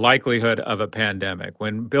the likelihood of a pandemic.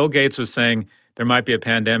 When Bill Gates was saying there might be a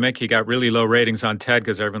pandemic, he got really low ratings on TED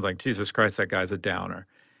because everyone's like, Jesus Christ, that guy's a downer.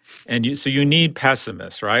 And so you need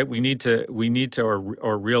pessimists, right? We need to,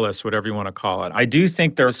 or realists, whatever you want to call it. I do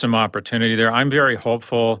think there's some opportunity there. I'm very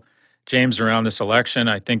hopeful, James, around this election.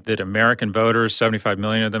 I think that American voters, 75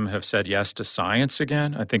 million of them, have said yes to science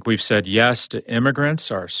again. I think we've said yes to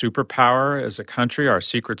immigrants, our superpower as a country, our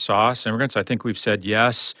secret sauce, immigrants. I think we've said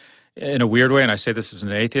yes in a weird way, and I say this as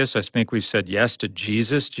an atheist. I think we've said yes to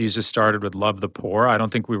Jesus. Jesus started with love the poor. I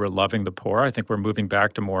don't think we were loving the poor. I think we're moving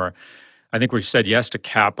back to more. I think we've said yes to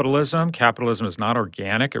capitalism. Capitalism is not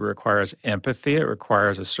organic. It requires empathy. It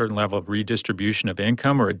requires a certain level of redistribution of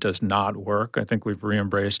income, or it does not work. I think we've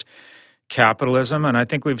re-embraced capitalism. And I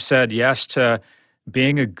think we've said yes to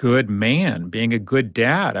being a good man, being a good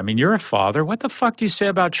dad. I mean, you're a father. What the fuck do you say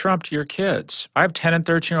about Trump to your kids? I have 10 and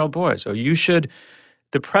 13-year-old boys. Oh, you should.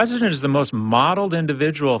 The president is the most modeled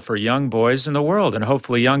individual for young boys in the world, and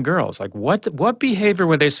hopefully young girls. Like, what behavior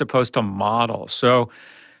were they supposed to model? So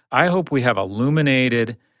I hope we have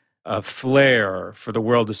illuminated a flair for the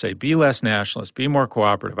world to say, be less nationalist, be more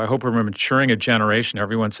cooperative. I hope we're maturing a generation.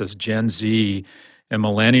 Everyone says Gen Z and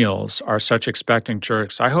millennials are such expecting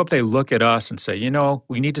jerks. I hope they look at us and say, you know,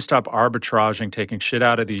 we need to stop arbitraging, taking shit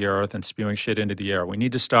out of the earth and spewing shit into the air. We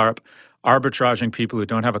need to stop arbitraging people who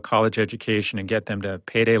don't have a college education and get them to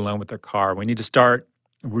payday loan with their car. We need to start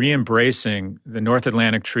re-embracing the North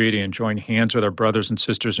Atlantic Treaty and join hands with our brothers and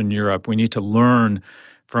sisters in Europe. We need to learn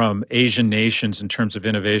from Asian nations in terms of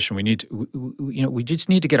innovation. We just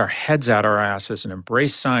need to get our heads out our asses and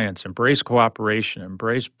embrace science, embrace cooperation,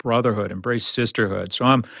 embrace brotherhood, embrace sisterhood. So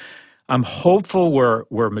I'm hopeful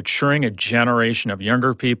we're maturing a generation of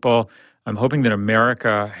younger people. I'm hoping that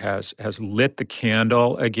America has lit the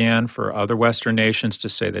candle again for other Western nations to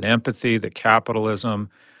say that empathy, that capitalism,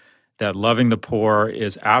 that loving the poor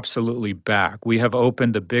is absolutely back. We have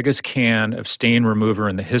opened the biggest can of stain remover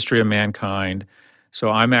in the history of mankind. So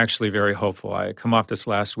I'm actually very hopeful. I come off this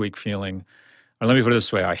last week feeling, or let me put it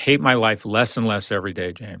this way, I hate my life less and less every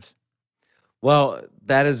day, James. Well,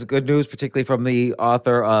 that is good news, particularly from the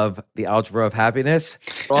author of The Algebra of Happiness.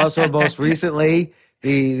 Also, most recently,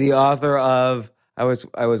 the author of, I was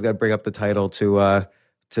going to bring up the title to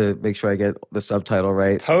make sure I get the subtitle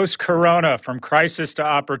right. Post-Corona, From Crisis to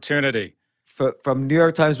Opportunity. From New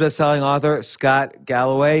York Times bestselling author Scott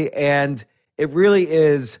Galloway. And it really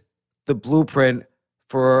is the blueprint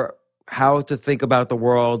for how to think about the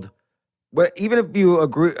world. But even if you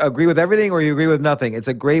agree with everything or you agree with nothing, it's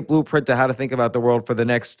a great blueprint to how to think about the world for the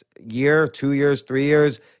next year, 2 years, 3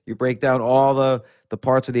 years. You break down all the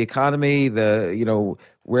parts of the economy, where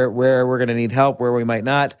we're going to need help, where we might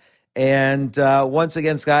not. And once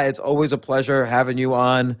again, Scott, it's always a pleasure having you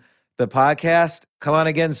on the podcast. Come on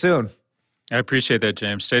again soon. I appreciate that,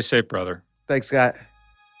 James. Stay safe, brother. Thanks, Scott.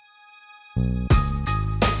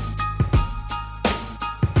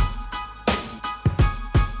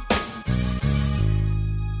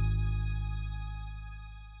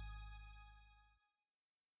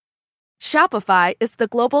 Shopify is the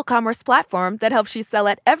global commerce platform that helps you sell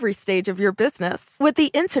at every stage of your business. With the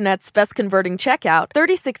internet's best converting checkout,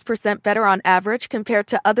 36% better on average compared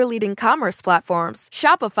to other leading commerce platforms,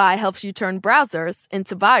 Shopify helps you turn browsers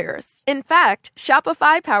into buyers. In fact,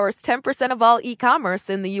 Shopify powers 10% of all e-commerce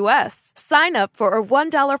in the U.S. Sign up for a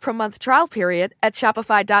 $1 per month trial period at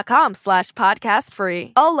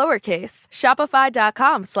shopify.com/podcastfree. All lowercase,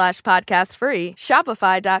 shopify.com/podcastfree,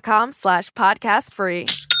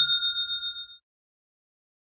 shopify.com/podcastfree.